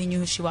blocked her if he knew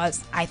who she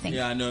was, I think.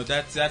 Yeah, no,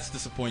 that's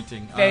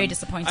disappointing. Very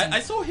disappointing. I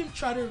saw him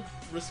try to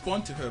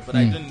respond to her, but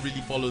I didn't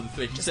really follow the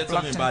thread. He said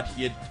something blocked about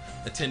he had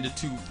attended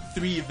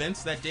 3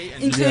 events that day,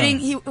 and Including,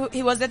 he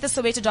was at the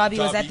Soweto Derby,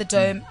 he was at the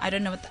Dome. I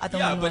don't know what the other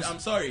one was. but I'm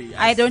sorry.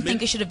 I don't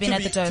think he should have been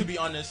at the Dome. To be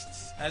honest,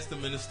 as the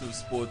Minister of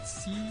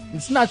Sports,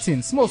 It's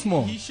nothing. Small.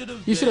 he should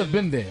have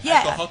been there. at the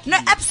Yeah, hockey. no,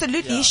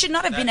 absolutely. Yeah, He should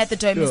not have been at the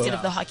Dome Sure. instead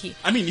of the hockey.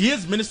 I mean, he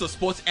is Minister of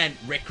Sports and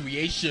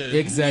Recreation.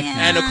 Exactly.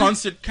 Yeah. And a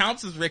concert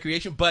counts as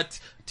recreation, but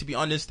to be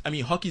honest, I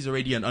mean, hockey is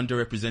already an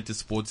underrepresented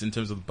sports in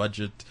terms of the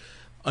budget.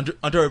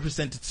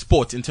 Underrepresented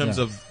sport in terms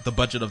of the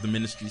budget of the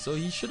ministry. So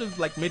he should have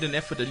made an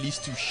effort at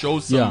least to show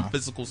some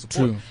physical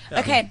support. True. Yeah.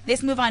 Okay,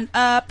 let's move on.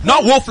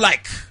 Not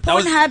wolf-like. That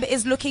was Pornhub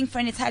is looking for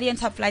an Italian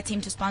top flight team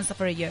to sponsor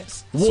for a year.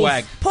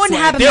 swag.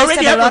 Pornhub They must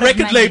already have have a lot a of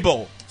record money.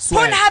 label.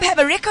 Pornhub have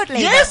a record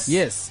label. Yes.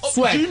 Yes.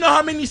 Swag. Do you know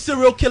how many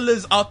serial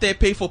killers out there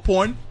pay for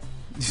porn?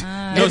 No,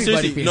 Everybody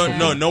seriously. pays No, for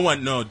no, porn. no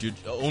one. No, dude.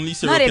 Only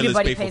serial Not killers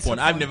everybody pay for pays for porn.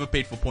 I've porn. never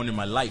paid for porn in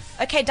my life.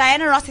 Okay,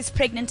 Diana Ross is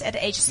pregnant at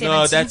age 17.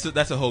 No,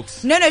 that's a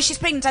hoax. No, she's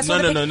pregnant. I saw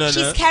No, the no, pic. no, no,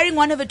 She's no. carrying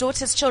one of her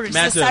daughter's children.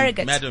 She's a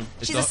surrogate. Madam,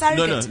 She's a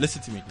surrogate. No,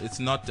 listen to me. It's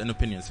not an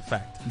opinion. It's a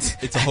fact.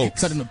 It's a hoax.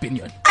 It's not an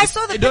opinion. I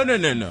saw the No,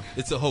 no.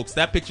 It's a hoax.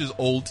 That picture's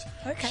old.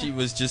 Okay. She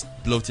was just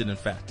bloated and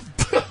fat.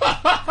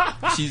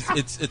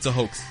 It's a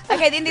hoax.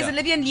 Okay, then there's a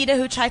Libyan leader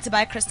who tried to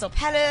buy Crystal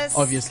Palace.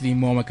 Obviously,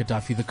 Muammar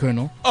Gaddafi, the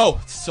colonel.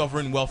 Oh,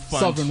 Sovereign Wealth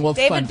Fund. Sovereign Wealth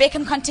David Fund.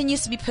 Beckham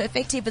continues to be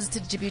perfect. He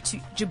visited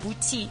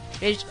Djibouti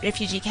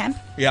refugee camp.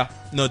 Yeah.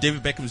 No,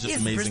 David Beckham's just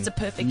He's amazing. Mr.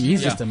 Perfect.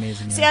 He's Yeah. just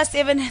amazing. Yeah.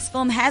 CR7's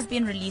film has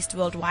been released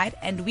worldwide,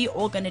 and we're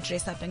all going to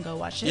dress up and go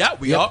watch it. Yeah,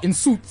 we are. In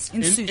suits.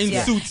 In suits, in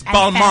yeah. suits, and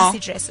Balmain. fancy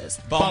dresses.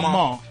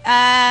 Balmain.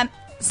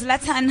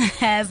 Zlatan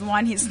has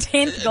won his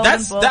 10th Golden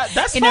That's- Ball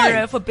that's in fine. a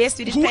row for best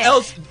Swedish Who player.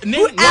 else? Name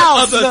Who one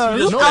else, other though?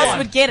 Swedish Who player. else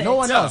would get it? No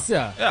one else,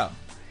 yeah. Yeah.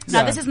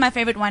 Now, Yeah. this is my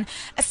favorite one.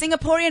 A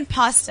Singaporean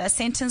pastor was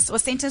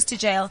sentenced to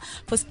jail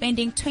for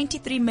spending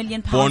 23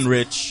 million pounds Born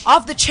rich.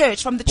 of the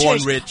church, from the Born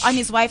church, rich. on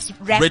his wife's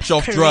rap Rich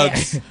off career.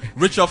 drugs.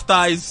 Rich off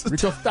thighs.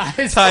 Rich of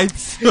thighs.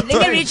 Tights. Let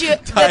me read you. The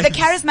Tights.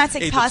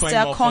 charismatic Eight to pastor 20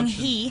 Kong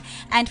malfunction. Hee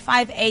and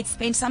 5'8"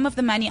 spent some of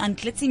the money on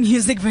glitzy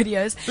music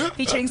videos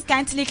featuring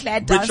scantily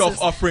clad Rich dancers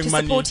off offering to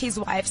money. support his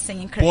wife's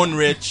singing career. Born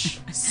rich.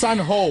 Sun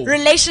Ho.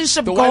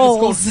 Relationship The wife is called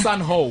goals. Sun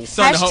Ho.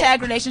 Son ho-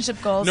 Hashtag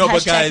relationship goals. No,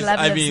 but Hashtag guys, love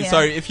I lives mean, here.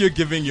 sorry, if you're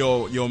giving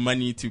your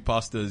money to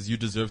pastors, you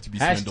deserve to be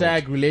swindled.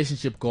 Hashtag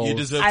relationship goals. You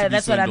deserve Ah, to be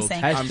that's what I'm swindled.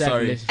 saying. I'm Hashtag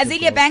sorry. relationship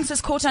Azealia goals. Banks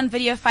was caught on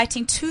video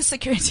fighting two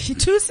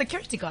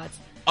security guards.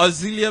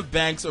 Azealia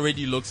Banks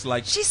already looks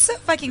like She's so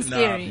fucking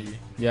scary. B.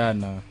 Yeah,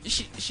 no.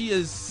 She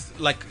is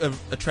like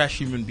a trash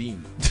human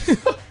being.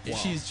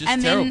 She's just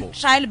And terrible. then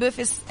Shia LaBeouf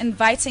is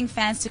inviting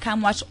fans to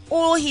come watch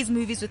all his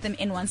movies with him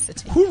in one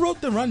sitting. Who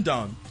wrote the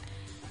rundown?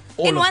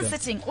 All In of one them.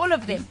 sitting, all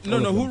of them. No,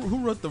 All no. of Who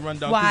wrote the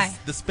rundown? Why? 'Cause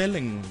the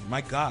spelling.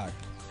 My God.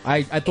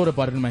 I thought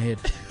about it in my head.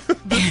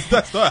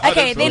 That's not how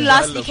Okay, that's then wrote.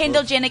 lastly,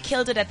 Kendall Jenner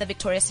killed it at the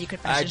Victoria's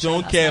Secret I fashion show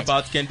don't last care night.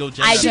 about Kendall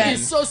Jenner. I She don't.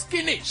 is so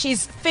skinny.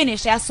 She's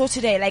finished. I saw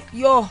today, like,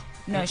 yo.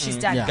 No, she's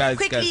done. Yeah. Guys,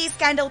 Quickly, guys.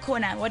 Scandal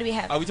Corner. What do we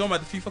have? Are we talking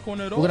about the FIFA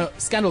corner at all? We're gonna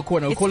Scandal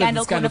Corner. We'll It's call it the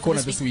Scandal Scandal Corner Corner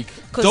for this week.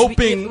 'Cause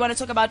Doping. We want to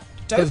talk about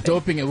Because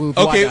doping. doping and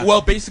we'll Okay, go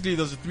well, basically,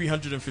 there's a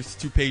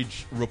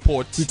 352-page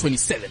report.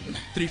 227.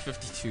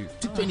 352.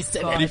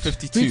 227. God.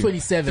 352.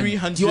 327.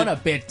 300. Do you wanna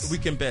bet? We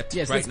can bet.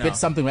 Yes, right let's now. bet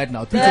something right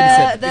now.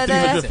 327. The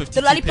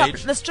 352 lollipop,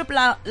 page.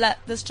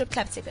 the strip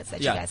club tickets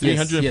that Yeah, you guys have.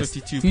 352 Yes,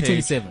 page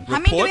 327. How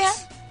many do we reports.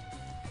 have?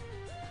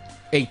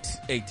 8.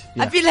 8.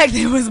 Yeah. I feel like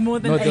there was more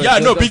than No, 8. there- Yeah,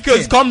 no, Those because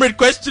 10. Comrade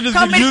Question has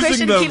been Comment using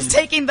question them. keeps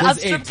taking the Those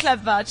strip 8. club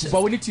vouchers.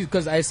 But we need to,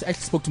 because I actually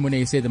spoke to Monet,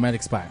 he said they might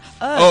expire.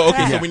 Oh, okay,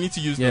 crap. so we need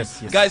to use Yes,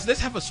 them. yes. Guys, let's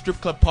have a strip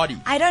club party.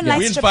 I don't like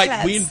we strip invite,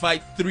 clubs. We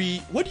invite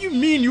 3. What do you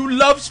mean? You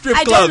love strip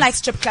I clubs? don't like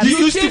strip clubs. You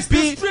You used to kissed the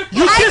be. stripper.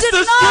 You I kissed did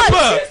the not.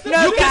 stripper.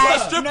 No, You kissed guys,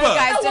 the stripper. no,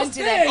 guys, don't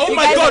do that. Oh You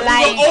my guys God, are we were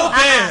lying. all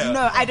there.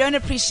 No, I don't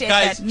appreciate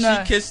Guys, that. No.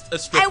 she kissed a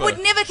stripper. I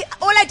would never.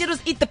 All I did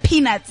was eat the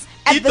peanuts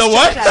at Eat the the strip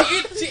what? club.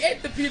 She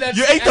ate the peanuts.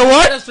 You ate at the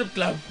what? a strip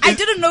club. I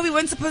didn't know we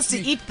weren't supposed to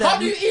eat them. How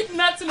do you eat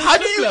nuts in a How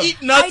do strip you club? eat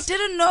I nuts?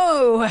 didn't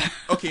know.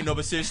 Okay, no,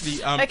 but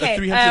seriously, Okay, a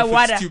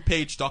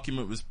 352-page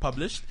document was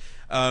published.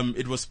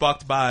 It was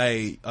sparked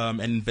by an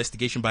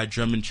investigation by a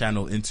German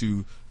channel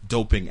into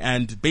doping.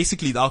 And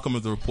basically, the outcome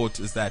of the report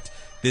is that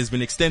there's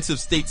been extensive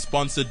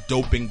state-sponsored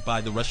doping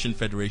by the Russian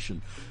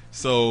Federation.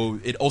 So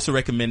it also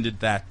recommended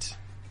that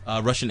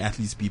Russian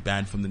athletes be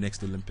banned from the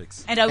next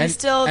Olympics. And are we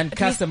still? And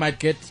Castor might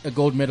get a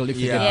gold medal if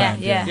they get Yeah.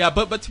 banned. Yeah. Yeah,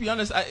 but to be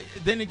honest,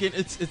 then again,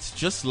 it's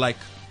just like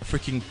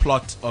freaking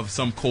plot of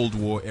some Cold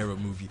War era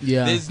movie.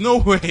 Yeah. There's no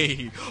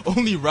way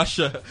only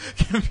Russia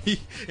can be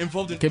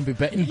involved in. Can be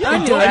better.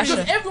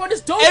 Russia. Everyone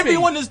is doping.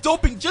 Everyone is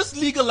doping. Just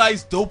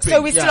legalize doping.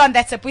 So we're still on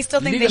that tip. We still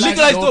think they should.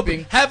 Legalize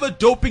doping. Have a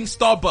doping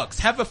Starbucks.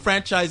 Have a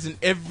franchise in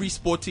every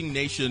sporting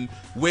nation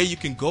where you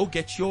can go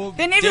get your.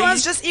 Then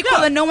everyone's just equal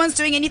and no one's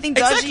doing anything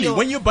dodgy. Exactly.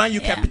 When you're buying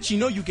your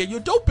cappuccino, you get your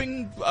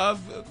doping,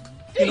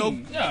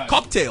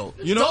 cocktail.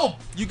 You know, Dope.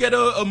 you get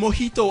a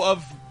mojito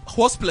of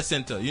horse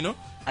placenta. You know.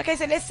 Okay,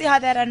 so let's see how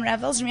that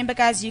unravels. Remember,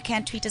 guys, you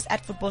can tweet us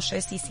at Football Show,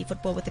 CC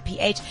Football with the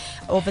PH,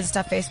 or visit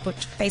our Facebook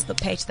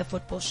page, The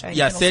Football Show.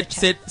 Yeah,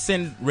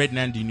 send Red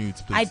Nandy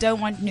nudes, please. I don't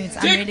want nudes.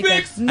 I'm Dick really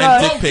pics. good. No.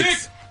 And dick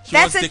pics. She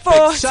That's wants it dick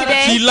for pics.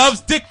 today. She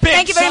loves dick pics.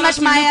 Thank you very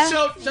much, Maya.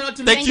 Shout out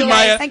to Thank you, guys.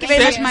 Maya. Thank you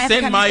very much, Maya, for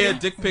Send coming Maya through.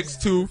 dick pics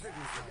too.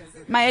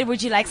 Maya,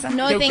 would you like some?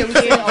 No, thank you.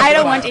 I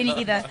don't want any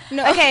either.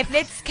 No. Okay,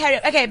 let's carry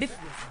on. Okay,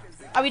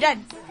 are we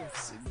done?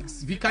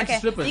 Be kind to Okay.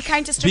 strippers. Be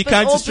kind to Be strippers.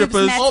 kind to All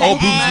strippers. boobs All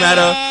boobs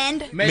matter.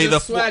 And May the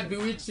swag be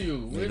with you.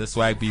 May the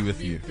swag be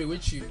with you. Be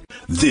with you.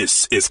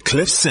 This is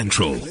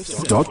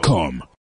CliffCentral.com.